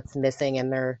know what's missing in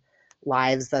their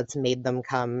lives that's made them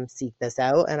come seek this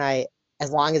out. And as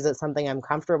long as it's something I'm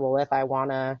comfortable with, I want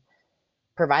to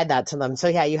provide that to them. So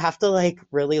yeah, you have to like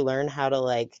really learn how to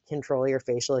like control your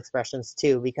facial expressions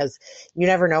too, because you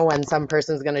never know when some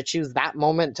person's going to choose that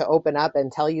moment to open up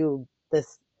and tell you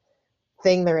this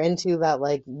thing they're into that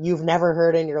like you've never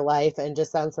heard in your life and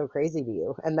just sounds so crazy to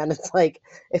you. And then it's like,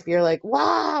 if you're like,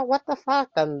 wow, what the fuck,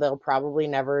 then they'll probably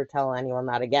never tell anyone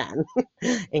that again,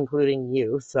 including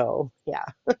you. So yeah,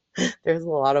 there's a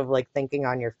lot of like thinking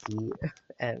on your feet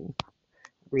and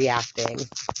reacting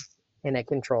in a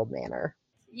controlled manner.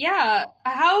 Yeah.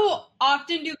 How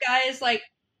often do guys like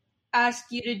ask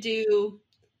you to do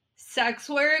sex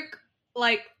work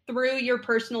like through your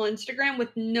personal Instagram with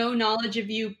no knowledge of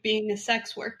you being a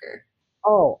sex worker?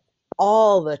 Oh,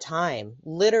 all the time.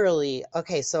 Literally.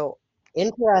 Okay, so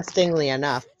interestingly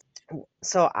enough,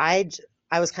 so I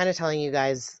was kind of telling you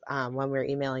guys when we were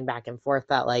emailing back and forth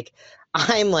that like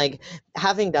I'm like,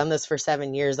 having done this for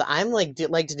 7 years, I'm like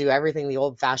like to do everything the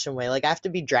old fashioned way. Like I have to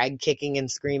be drag kicking and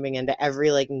screaming into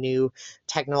every like new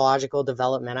technological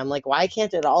development. I'm like, why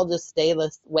can't it all just stay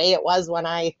the way it was when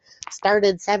I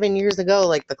started 7 years ago?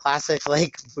 Like the classic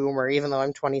like boomer, even though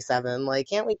I'm 27, like,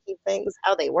 can't we keep things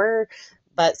how they were?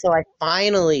 But so I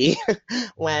finally,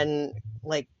 when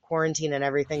like quarantine and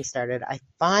everything started, I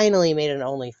finally made an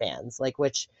OnlyFans, like,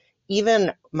 which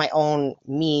even my own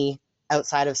me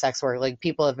outside of sex work, like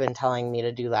people have been telling me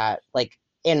to do that like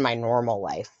in my normal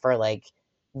life for like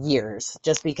years,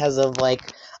 just because of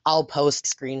like I'll post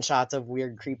screenshots of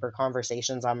weird creeper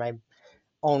conversations on my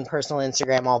own personal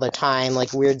Instagram all the time,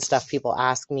 like weird stuff people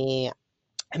ask me,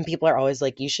 and people are always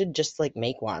like, you should just like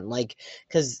make one, like,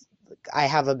 because I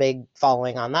have a big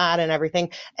following on that and everything.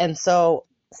 And so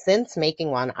since making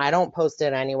one, I don't post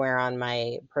it anywhere on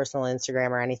my personal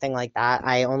Instagram or anything like that.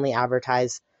 I only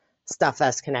advertise stuff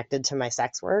that's connected to my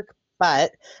sex work,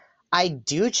 but I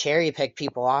do cherry pick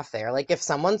people off there. Like if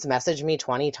someone's messaged me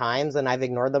 20 times and I've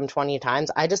ignored them 20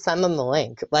 times, I just send them the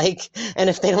link. Like, and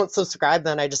if they don't subscribe,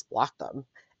 then I just block them.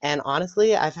 And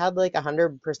honestly, I've had like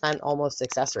 100% almost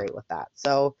success rate with that.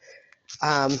 So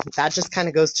that just kind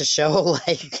of goes to show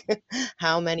like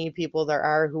how many people there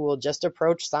are who will just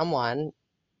approach someone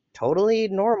totally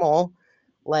normal,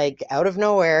 like out of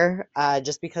nowhere,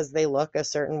 just because they look a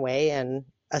certain way and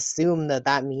assume that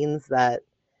that means that,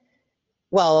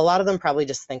 well, a lot of them probably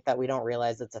just think that we don't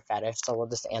realize it's a fetish, so we'll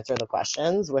just answer the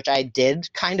questions, which I did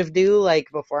kind of do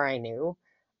like before I knew.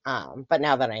 But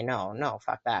now that I know, no,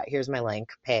 fuck that. Here's my link.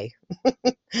 Pay.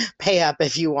 Pay up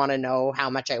if you want to know how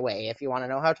much I weigh, if you want to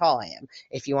know how tall I am,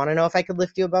 if you want to know if I could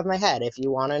lift you above my head, if you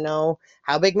want to know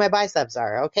how big my biceps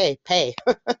are. Okay, pay.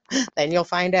 Then you'll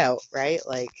find out, right?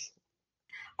 Like,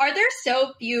 Are there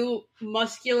so few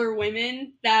muscular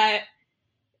women that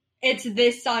it's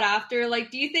this sought after? Like,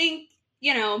 do you think,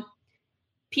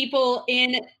 people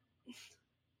in,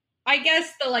 I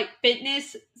guess, the like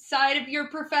fitness side of your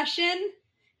profession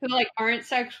who like aren't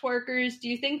sex workers, do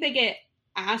you think they get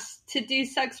asked to do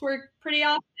sex work pretty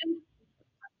often?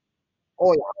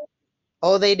 oh yeah.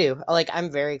 Oh, they do. Like,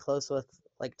 I'm very close with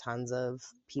like tons of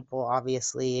people,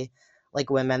 obviously, like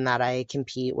women that I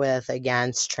compete with,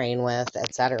 against, train with,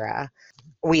 etc.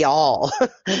 We all,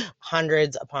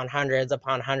 hundreds upon hundreds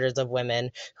of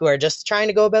women who are just trying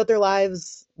to go about their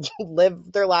lives,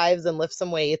 live their lives and lift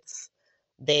some weights.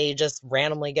 They just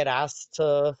randomly get asked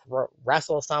to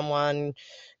wrestle someone,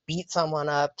 beat someone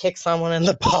up, kick someone in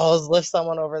the balls, lift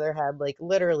someone over their head, like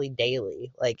literally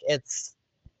daily. Like it's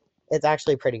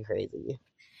actually pretty crazy.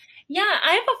 Yeah,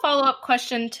 I have a follow-up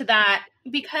question to that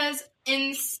because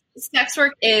in sex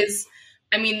work is,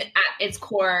 I mean, at its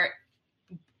core,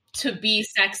 to be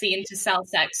sexy and to sell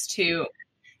sex to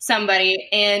somebody.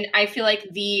 And I feel like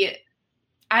the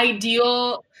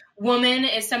ideal woman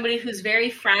is somebody who's very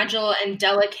fragile and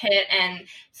delicate and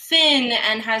thin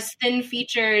and has thin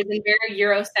features and very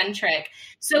Eurocentric.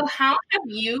 So how have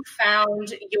you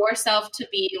found yourself to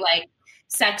be like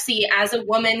sexy as a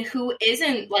woman who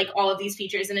isn't like all of these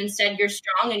features and instead you're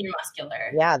strong and you're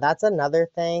muscular? Yeah, that's another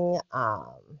thing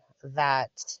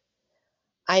that,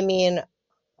 I mean,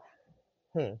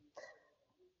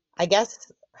 I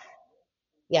guess,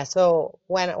 yeah, so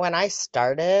when I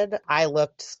started, I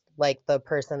looked like the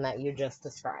person that you just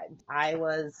described. I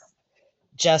was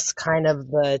just kind of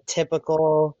the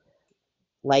typical,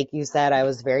 like you said, I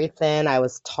was very thin. I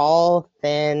was tall,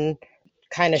 thin,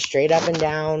 kind of straight up and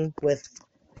down with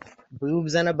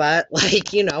boobs and a butt,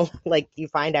 like, like you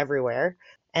find everywhere.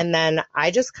 And then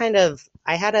I just kind of,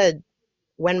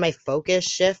 when my focus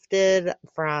shifted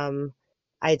from,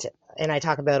 and I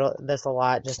talk about this a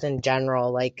lot just in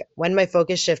general, like when my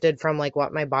focus shifted from like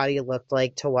what my body looked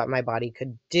like to what my body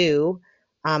could do,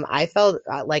 I felt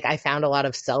like I found a lot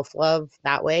of self-love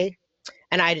that way.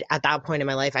 And at that point in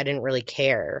my life, I didn't really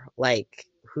care like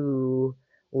who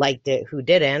liked it, who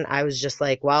didn't. I was just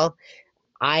like, well,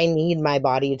 I need my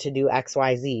body to do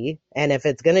XYZ. And if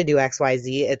it's going to do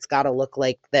XYZ, it's got to look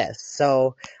like this.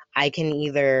 So I can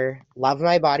either love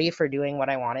my body for doing what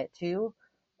I want it to,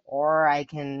 or I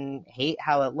can hate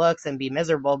how it looks and be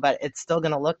miserable, but it's still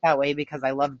going to look that way because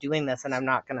I love doing this and I'm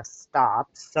not going to stop.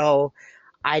 So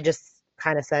I just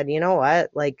kind of said, you know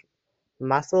what? Like,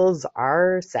 muscles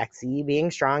are sexy, being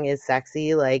strong is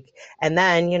sexy, like, and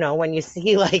then when you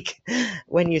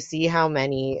see how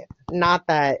many, not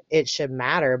that it should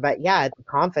matter, but yeah, it's a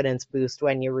confidence boost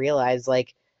when you realize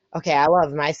like, okay, I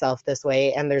love myself this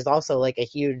way, and there's also like a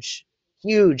huge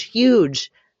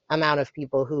amount of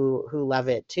people who love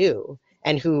it too,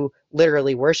 and who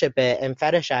literally worship it and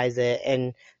fetishize it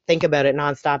and think about it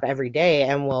nonstop every day,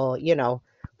 and will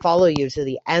follow you to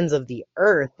the ends of the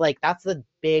earth. Like, that's the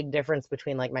big difference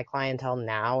between like my clientele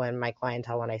now and my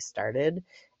clientele when I started,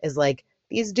 is like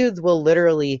these dudes will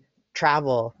literally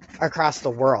travel across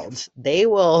the world. They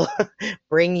will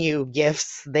bring you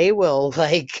gifts. They will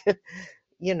like,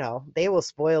 they will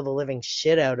spoil the living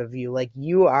shit out of you. Like,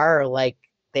 you are like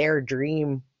their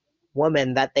dream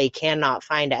woman that they cannot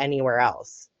find anywhere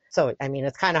else. So, I mean,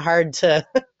 it's kind of hard to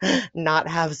not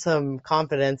have some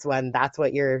confidence when that's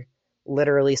what you're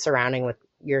literally surrounding with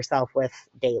yourself with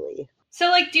daily. So,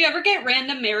 like, do you ever get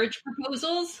random marriage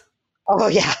proposals? Oh,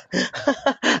 yeah.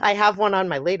 I have one on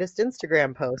my latest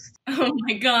Instagram post. Oh,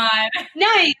 my God.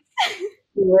 Nice.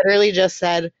 He literally just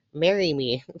said, marry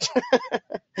me.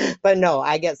 But no,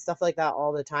 I get stuff like that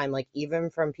all the time. Like,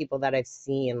 even from people that I've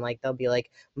seen, like, they'll be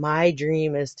like, my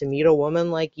dream is to meet a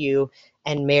woman like you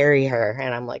and marry her.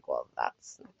 And I'm like, well,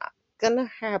 that's not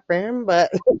gonna happen, but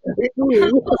Also,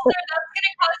 that's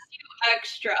gonna cost you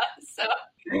extra, so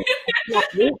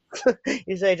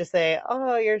usually I just say,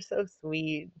 oh, you're so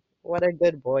sweet, what a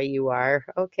good boy you are,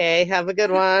 okay, have a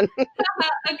good one.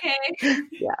 okay.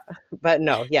 Yeah, but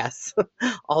no, yes,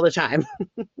 all the time.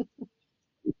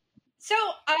 So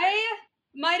I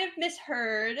might have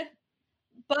misheard,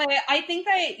 but I think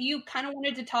that you kind of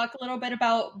wanted to talk a little bit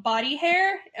about body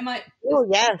hair. Am I? Oh,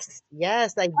 yes,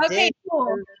 I Okay, did.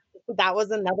 cool. That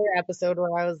was another episode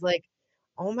where I was like,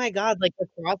 oh my God, like the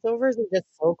crossovers are just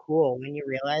so cool when you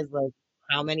realize like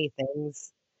how many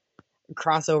things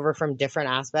cross over from different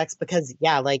aspects. Because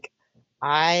yeah, like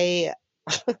I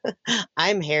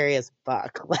I'm hairy as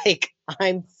fuck. Like,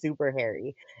 I'm super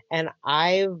hairy. And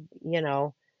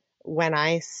when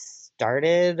I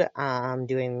started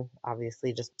doing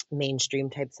obviously just mainstream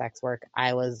type sex work,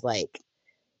 I was like,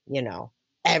 you know,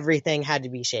 everything had to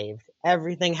be shaved.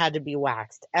 Everything had to be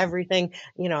waxed. Everything,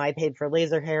 I paid for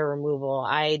laser hair removal.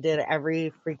 I did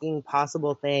every freaking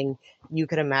possible thing you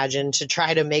could imagine to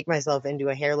try to make myself into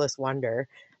a hairless wonder.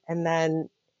 And then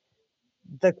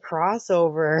the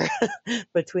crossover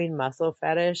between muscle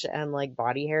fetish and like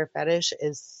body hair fetish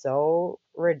is so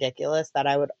ridiculous that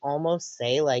I would almost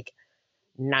say like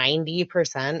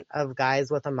 90% of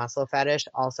guys with a muscle fetish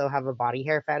also have a body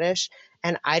hair fetish.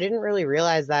 And I didn't really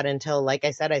realize that until, like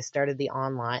I said, I started the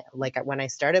online, like when I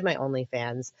started my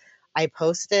OnlyFans, I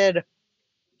posted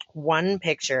one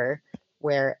picture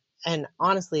where, and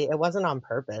honestly, it wasn't on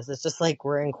purpose. It's just like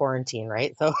we're in quarantine,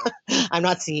 right? So I'm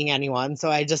not seeing anyone.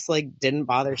 So I just like didn't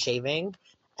bother shaving.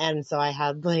 And so I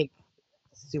had like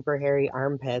super hairy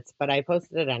armpits, but I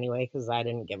posted it anyway because I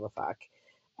didn't give a fuck.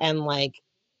 And like,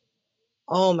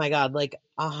 oh my God, like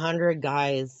 100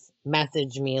 guys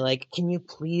messaged me like, can you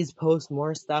please post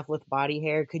more stuff with body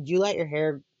hair? Could you let your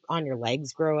hair on your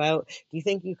legs grow out? Do you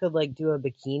think you could like do a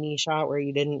bikini shot where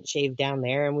you didn't shave down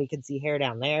there and we could see hair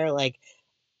down there? Like,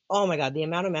 oh my God, the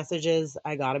amount of messages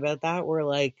I got about that were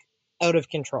like out of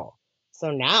control.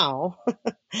 So now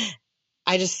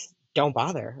I just don't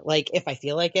bother. Like, if I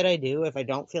feel like it, I do. If I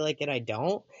don't feel like it, I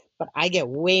don't. But I get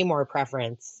way more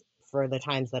preference for the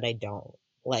times that I don't.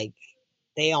 Like,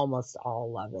 they almost all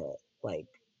love it. Like,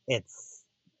 I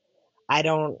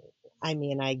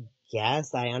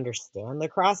guess I understand the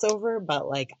crossover, but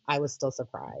like, I was still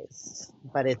surprised.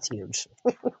 But it's huge.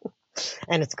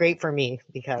 And it's great for me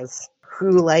because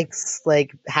who likes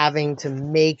like having to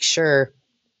make sure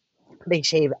they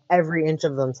shave every inch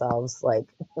of themselves, like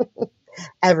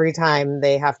every time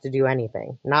they have to do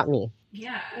anything? Not me.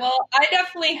 Yeah. Well, I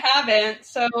definitely haven't.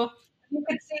 So you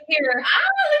can see here. Look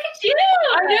at you.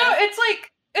 I know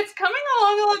it's coming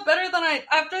along a lot better than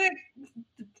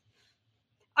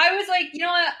I was like, you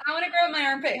know what? I want to grow out my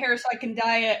armpit hair so I can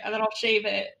dye it and then I'll shave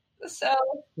it. So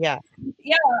yeah,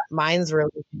 mine's really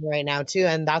thin right now too,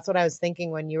 and that's what I was thinking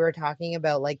when you were talking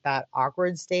about like that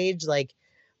awkward stage. Like,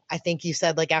 I think you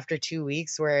said like after 2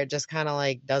 weeks where it just kind of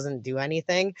like doesn't do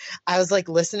anything. I was like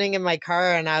listening in my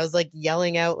car and I was like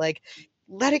yelling out like,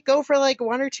 let it go for like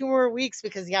 1 or 2 more weeks,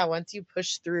 because once you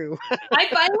push through. I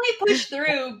finally pushed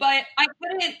through, but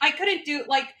I couldn't do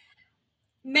like,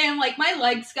 man, like my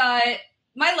leg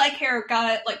hair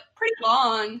got like pretty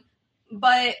long,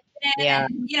 but then,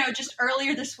 just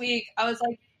earlier this week I was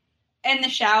like in the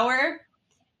shower,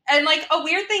 and like a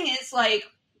weird thing is like,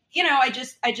 I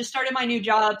just started my new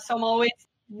job, so I'm always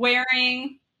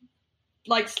wearing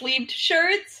like sleeved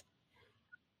shirts,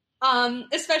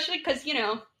 especially because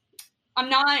I'm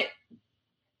not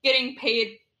getting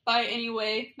paid by any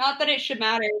way. Not that it should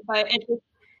matter, but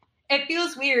it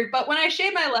feels weird. But when I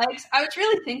shave my legs, I was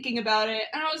really thinking about it,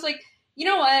 and I was like, you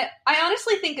know what? I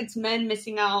honestly think it's men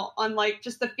missing out on like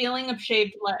just the feeling of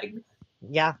shaved legs.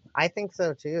 Yeah, I think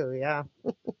so too. Yeah.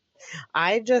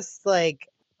 I just like,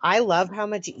 I love how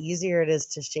much easier it is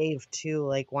to shave too.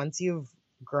 Like, once you've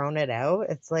grown it out,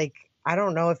 it's like, I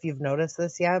don't know if you've noticed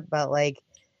this yet, but like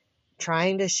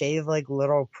trying to shave like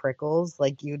little prickles,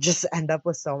 like you just end up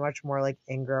with so much more like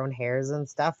ingrown hairs and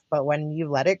stuff. But when you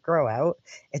let it grow out,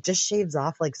 it just shaves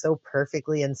off like so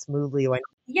perfectly and smoothly.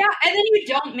 Yeah, and then you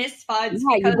don't miss spots.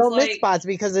 Yeah, because, you don't miss spots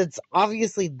because it's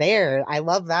obviously there. I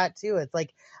love that too. It's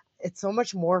like, it's so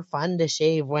much more fun to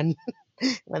shave when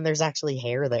there's actually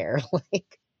hair there.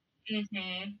 Like,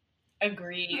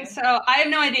 Agree. So I have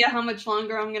no idea how much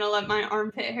longer I'm gonna let my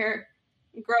armpit hair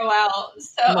grow out.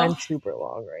 So mine's super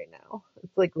long right now.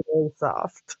 It's like really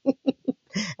soft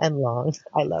and long.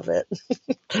 I love it.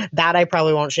 That I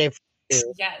probably won't shave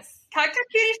too. Yes. Cactus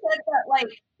Cutie said that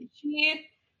like she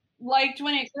liked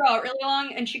when it grew out really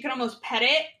long and she could almost pet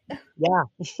it. Yeah.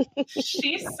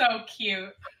 She's so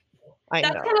cute. That's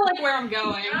kind of like where I'm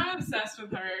going. I'm obsessed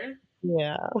with her.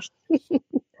 Yeah.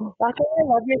 That's why I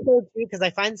love your show too, because I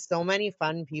find so many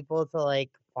fun people to like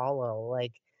follow,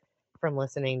 like from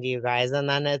listening to you guys. And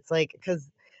then it's like, because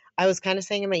I was kind of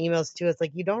saying in my emails too, it's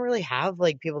like you don't really have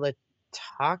like people to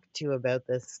talk to about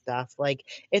this stuff. Like,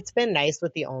 it's been nice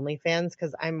with the OnlyFans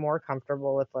because I'm more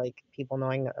comfortable with like people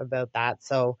knowing about that.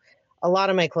 So a lot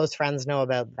of my close friends know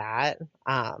about that.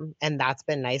 And that's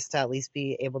been nice to at least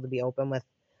be able to be open with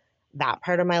that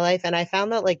part of my life. And I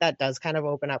found that like that does kind of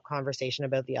open up conversation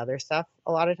about the other stuff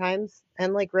a lot of times.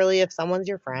 And like, really, if someone's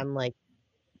your friend, like,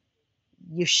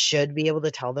 you should be able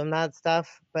to tell them that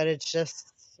stuff. But it's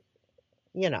just,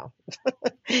 you know,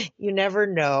 you never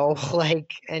know,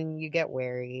 like, and you get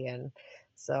wary. And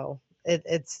so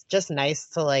it's just nice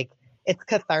to like, it's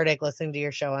cathartic listening to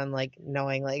your show and like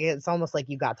knowing like it's almost like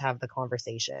you got to have the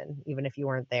conversation, even if you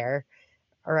weren't there,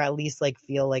 or at least like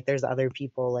feel like there's other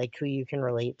people like who you can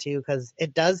relate to, because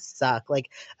it does suck. Like,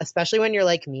 especially when you're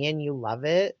like me and you love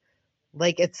it,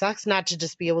 like it sucks not to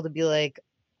just be able to be like,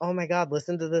 oh my God,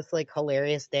 listen to this like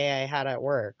hilarious day I had at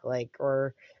work, like,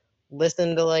 or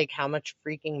listen to like how much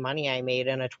freaking money I made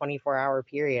in a 24-hour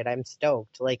period. I'm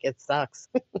stoked. Like, it sucks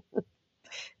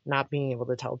not being able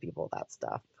to tell people that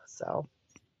stuff. So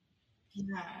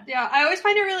Yeah, I always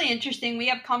find it really interesting. We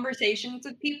have conversations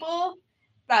with people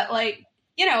that, like,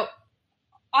 you know,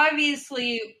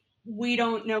 obviously we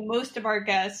don't know most of our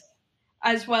guests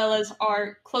as well as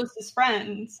our closest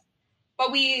friends,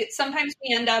 but sometimes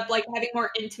we end up like having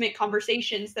more intimate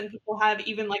conversations than people have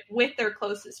even like with their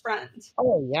closest friends.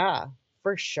 oh yeah,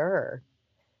 for sure.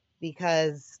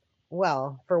 Because,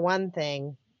 well, for one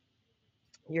thing,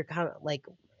 you're kind of like,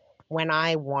 when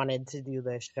I wanted to do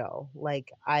this show,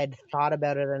 like I'd thought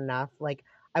about it enough. Like,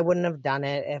 I wouldn't have done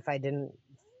it if I didn't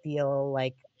feel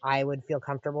like I would feel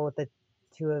comfortable with the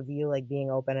two of you like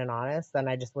being open and honest, then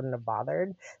I just wouldn't have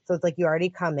bothered. So it's like you already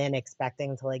come in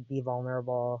expecting to like be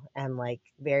vulnerable and like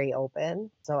very open.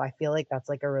 So I feel like that's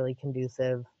like a really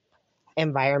conducive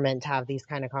environment to have these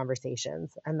kind of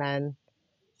conversations. And then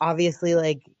obviously,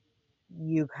 like,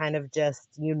 you kind of just,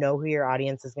 you know who your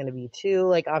audience is going to be too.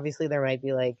 Like, obviously there might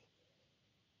be like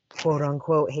quote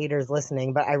unquote haters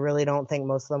listening, but I really don't think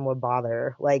most of them would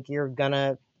bother. Like, your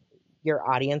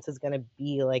audience is going to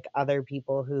be like other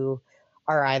people who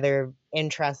are either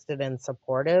interested and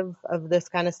supportive of this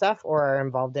kind of stuff, or are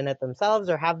involved in it themselves,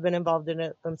 or have been involved in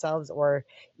it themselves, or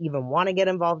even want to get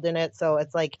involved in it. So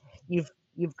it's like you've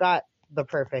got the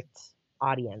perfect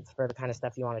audience for the kind of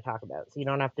stuff you want to talk about. So you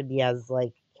don't have to be as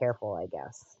like careful, I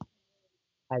guess,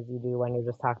 as you do when you're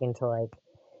just talking to like,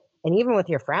 and even with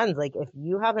your friends, like if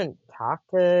you haven't talked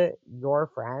to your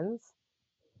friends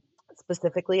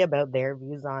specifically about their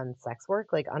views on sex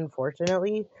work, like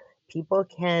unfortunately, people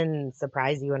can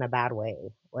surprise you in a bad way.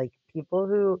 Like people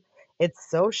who, it's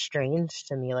so strange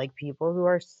to me, like people who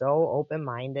are so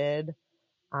open-minded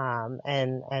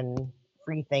and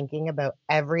free thinking about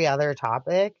every other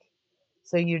topic.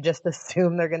 So you just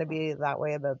assume they're going to be that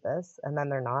way about this, and then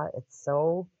they're not. It's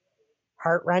so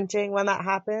heart-wrenching when that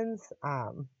happens.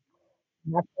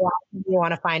 That's the last thing you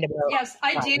want to find about. Yes,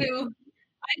 I do.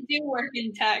 I do work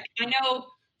in tech. I know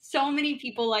so many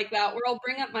people like that where I'll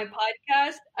bring up my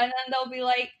podcast and then they'll be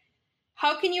like,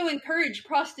 how can you encourage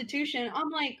prostitution? I'm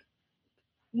like,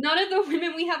 none of the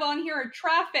women we have on here are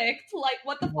trafficked. Like,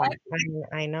 what the fuck?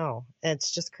 I know.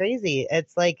 It's just crazy.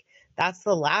 It's like, that's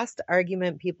the last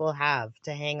argument people have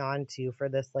to hang on to for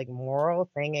this like moral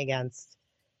thing against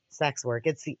sex work.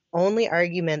 It's the only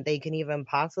argument they can even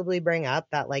possibly bring up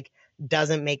that like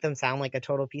doesn't make them sound like a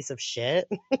total piece of shit.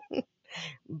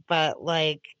 But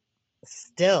like,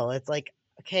 still, it's like,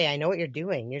 okay, I know what you're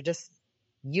doing. You're just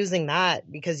using that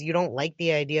because you don't like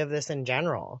the idea of this in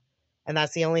general. And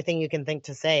that's the only thing you can think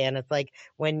to say. And it's like,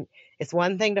 when it's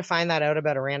one thing to find that out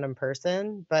about a random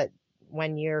person, but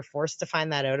when you're forced to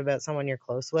find that out about someone you're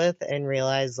close with and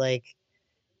realize like,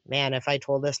 man, if I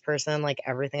told this person like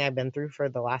everything I've been through for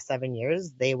the last 7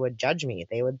 years, they would judge me.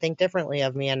 They would think differently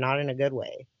of me, and not in a good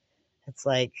way. It's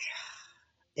like,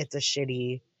 it's a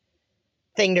shitty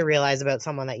thing to realize about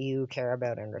someone that you care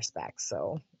about and respect.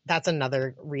 So that's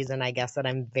another reason, I guess, that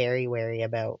I'm very wary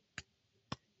about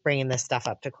bringing this stuff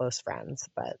up to close friends.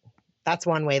 But that's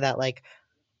one way that like,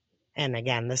 and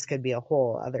again, this could be a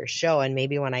whole other show, and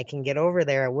maybe when I can get over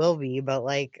there it will be, but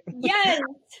like, Yes.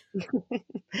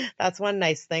 that's one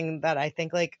nice thing that I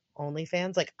think, like,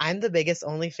 OnlyFans, like I'm the biggest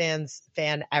OnlyFans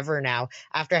fan ever now,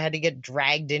 after I had to get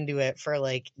dragged into it for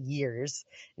like years.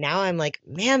 Now I'm like,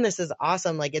 man, this is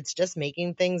awesome. Like, it's just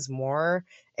making things more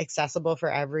accessible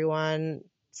for everyone,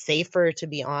 safer, to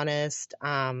be honest,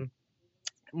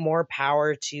 more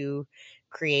power to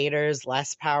creators,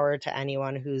 less power to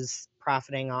anyone who's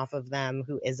profiting off of them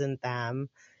who isn't them,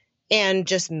 and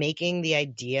just making the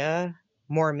idea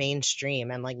more mainstream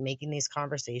and like making these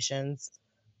conversations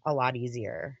a lot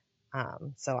easier.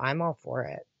 So I'm all for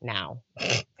it now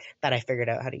that I figured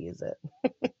out how to use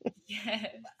it. Yes.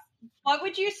 What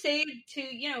would you say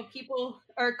to, people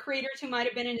or creators who might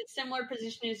have been in a similar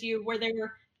position as you where they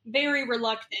were very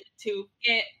reluctant to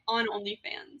get on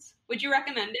OnlyFans? Would you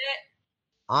recommend it?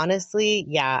 Honestly,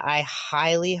 yeah, I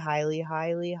highly, highly,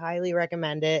 highly, highly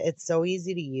recommend it. It's so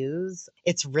easy to use.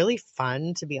 It's really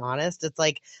fun, to be honest. It's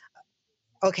like,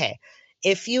 okay,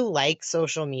 if you like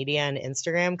social media and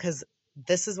Instagram, because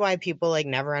this is why people like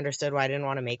never understood why I didn't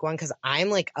want to make one, because I'm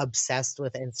like obsessed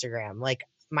with Instagram. Like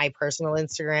my personal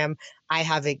Instagram, I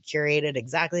have it curated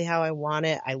exactly how I want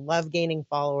it. I love gaining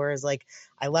followers. Like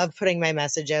I love putting my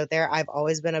message out there. I've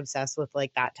always been obsessed with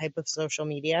like that type of social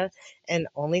media. And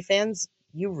OnlyFans,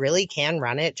 you really can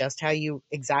run it just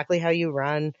exactly how you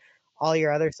run all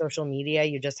your other social media.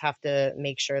 You just have to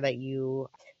make sure that you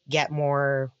get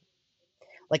more,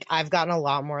 like I've gotten a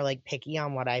lot more like picky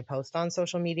on what I post on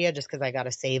social media, just because I got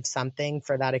to save something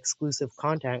for that exclusive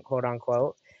content, quote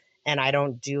unquote. And I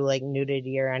don't do like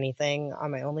nudity or anything on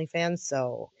my OnlyFans.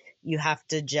 So you have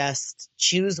to just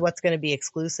choose what's going to be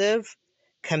exclusive,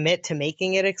 commit to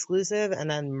making it exclusive, and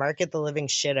then market the living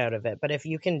shit out of it. But if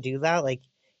you can do that, like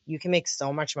you can make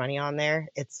so much money on there.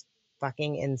 It's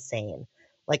fucking insane.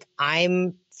 Like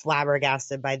I'm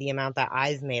flabbergasted by the amount that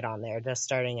I've made on there just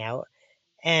starting out.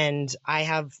 And I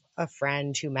have a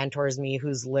friend who mentors me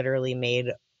who's literally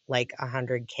made like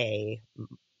 100K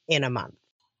in a month.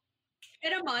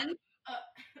 In a month,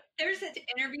 there's an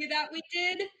interview that we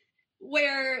did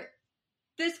where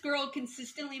this girl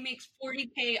consistently makes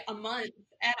 40K a month,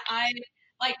 and I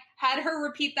like had her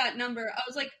repeat that number. I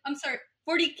was like, I'm sorry,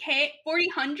 40K,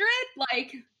 400?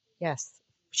 Like, yes,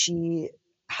 she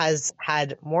has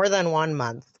had more than 1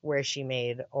 month where she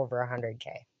made over 100K.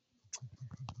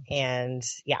 And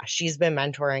yeah, she's been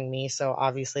mentoring me. So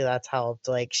obviously that's helped.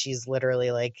 Like she's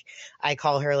literally like, I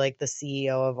call her like the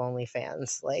CEO of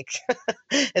OnlyFans. Like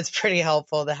it's pretty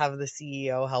helpful to have the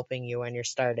CEO helping you when you're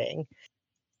starting.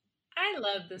 I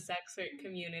love the sex work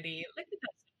community. Look at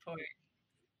that support.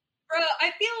 bro,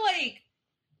 I feel like,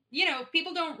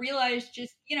 people don't realize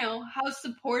just, how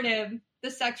supportive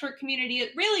the sex work community is.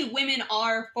 Really, women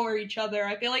are for each other.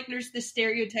 I feel like there's this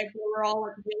stereotype where we're all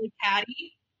like really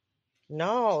catty.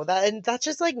 No, that's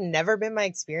just like never been my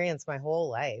experience my whole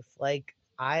life. Like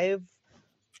I've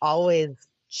always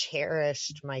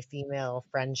cherished my female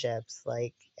friendships,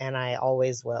 like, and I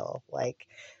always will. Like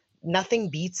nothing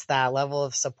beats that level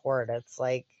of support. It's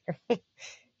like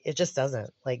it just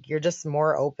doesn't. Like you're just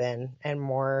more open and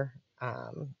more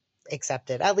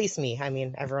accepted. At least me. I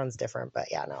mean, everyone's different,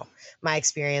 but yeah, no. My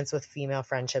experience with female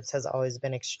friendships has always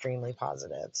been extremely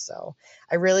positive. So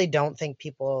I really don't think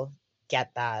people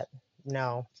get that.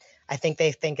 No, I think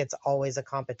they think it's always a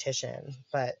competition,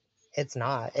 but it's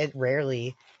not. It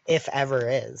rarely, if ever,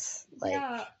 is. Like,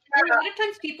 Yeah. And a lot of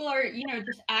times people are,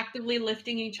 just actively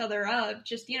lifting each other up,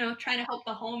 just, trying to help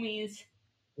the homies.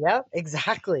 Yep,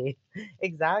 exactly.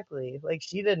 Exactly. Like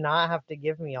she did not have to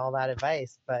give me all that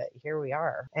advice, but here we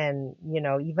are. And,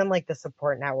 even like the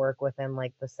support network within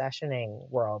like the sessioning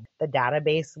world, the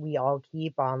database we all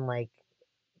keep on like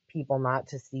people not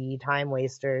to see, time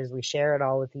wasters, we share it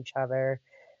all with each other.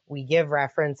 We give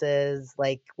references,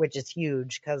 like, which is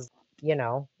huge because,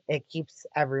 it keeps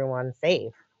everyone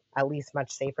safe, at least much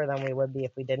safer than we would be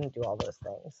if we didn't do all those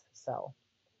things. So,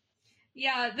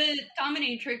 yeah, the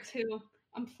dominatrix who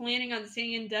I'm planning on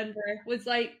seeing in Denver was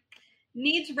like,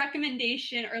 needs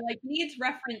recommendation or like needs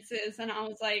references. And I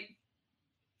was like,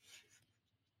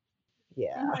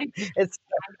 yeah, like, it's.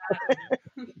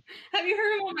 have you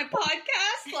heard him on my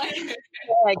podcast? Like,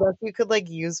 I guess you could like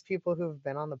use people who've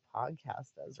been on the podcast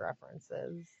as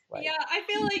references. Like, yeah, I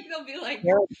feel like they'll be like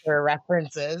character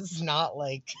references, not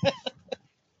like.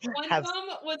 one dom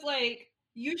was like,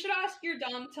 you should ask your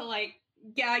dom to like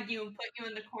gag you and put you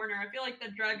in the corner. I feel like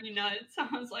that drive you nuts.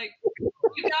 I was like,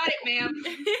 you got it, ma'am.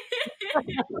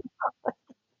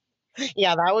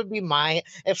 Yeah, that would be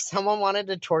if someone wanted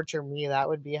to torture me, that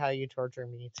would be how you torture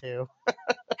me too. I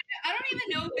don't even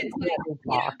know if it's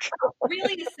like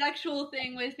really a sexual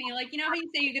thing with me. Like, how you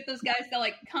say you get those guys that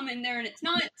like come in there and it's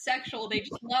not sexual, they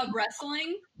just love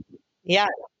wrestling. Yeah.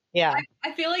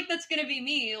 I feel like that's gonna be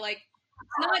me. Like,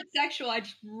 it's not sexual, I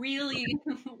just really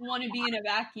want to be in a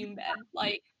vacuum bed.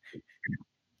 Like,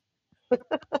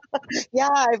 yeah,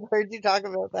 I've heard you talk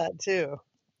about that too.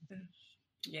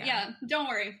 Yeah, don't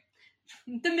worry.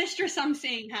 The mistress I'm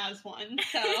seeing has one,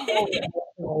 so.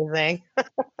 Amazing.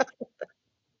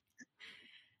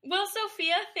 Well,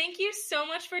 Sophia, thank you so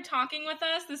much for talking with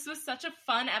us. This was such a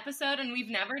fun episode, and we've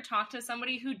never talked to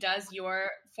somebody who does your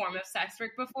form of sex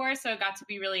work before, so it got to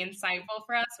be really insightful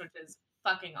for us, which is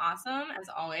fucking awesome, as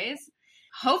always.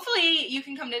 Hopefully you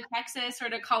can come to Texas or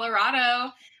to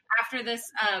Colorado after this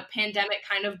pandemic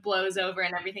kind of blows over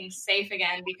and everything's safe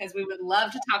again, because we would love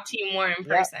to talk to you more in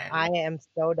person. Yep, I am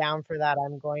so down for that.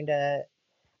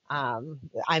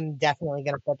 I'm definitely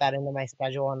going to put that into my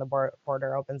schedule when the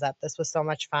border opens up. This was so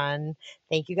much fun.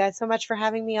 Thank you guys so much for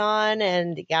having me on.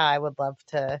 And yeah, I would love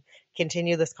to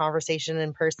continue this conversation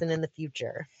in person in the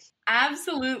future.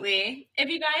 Absolutely. If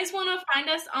you guys want to find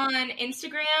us on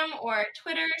Instagram or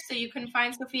Twitter so you can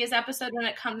find Sophia's episode when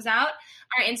it comes out,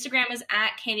 our Instagram is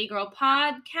at Candy Girl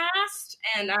Podcast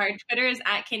and our Twitter is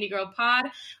at Candy Girl Pod.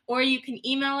 Or you can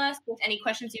email us with any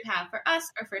questions you have for us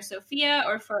or for Sophia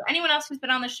or for anyone else who's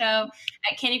been on the show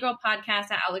at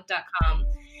candygirlpodcast@outlook.com.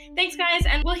 Thanks, guys,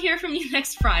 and we'll hear from you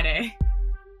next Friday.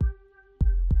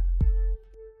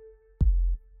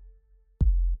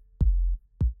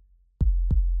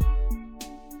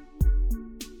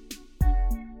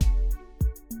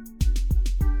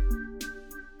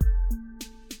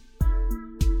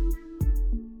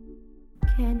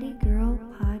 Candy Girl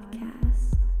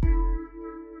Podcast.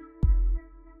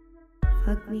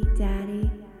 Fuck me,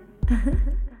 daddy.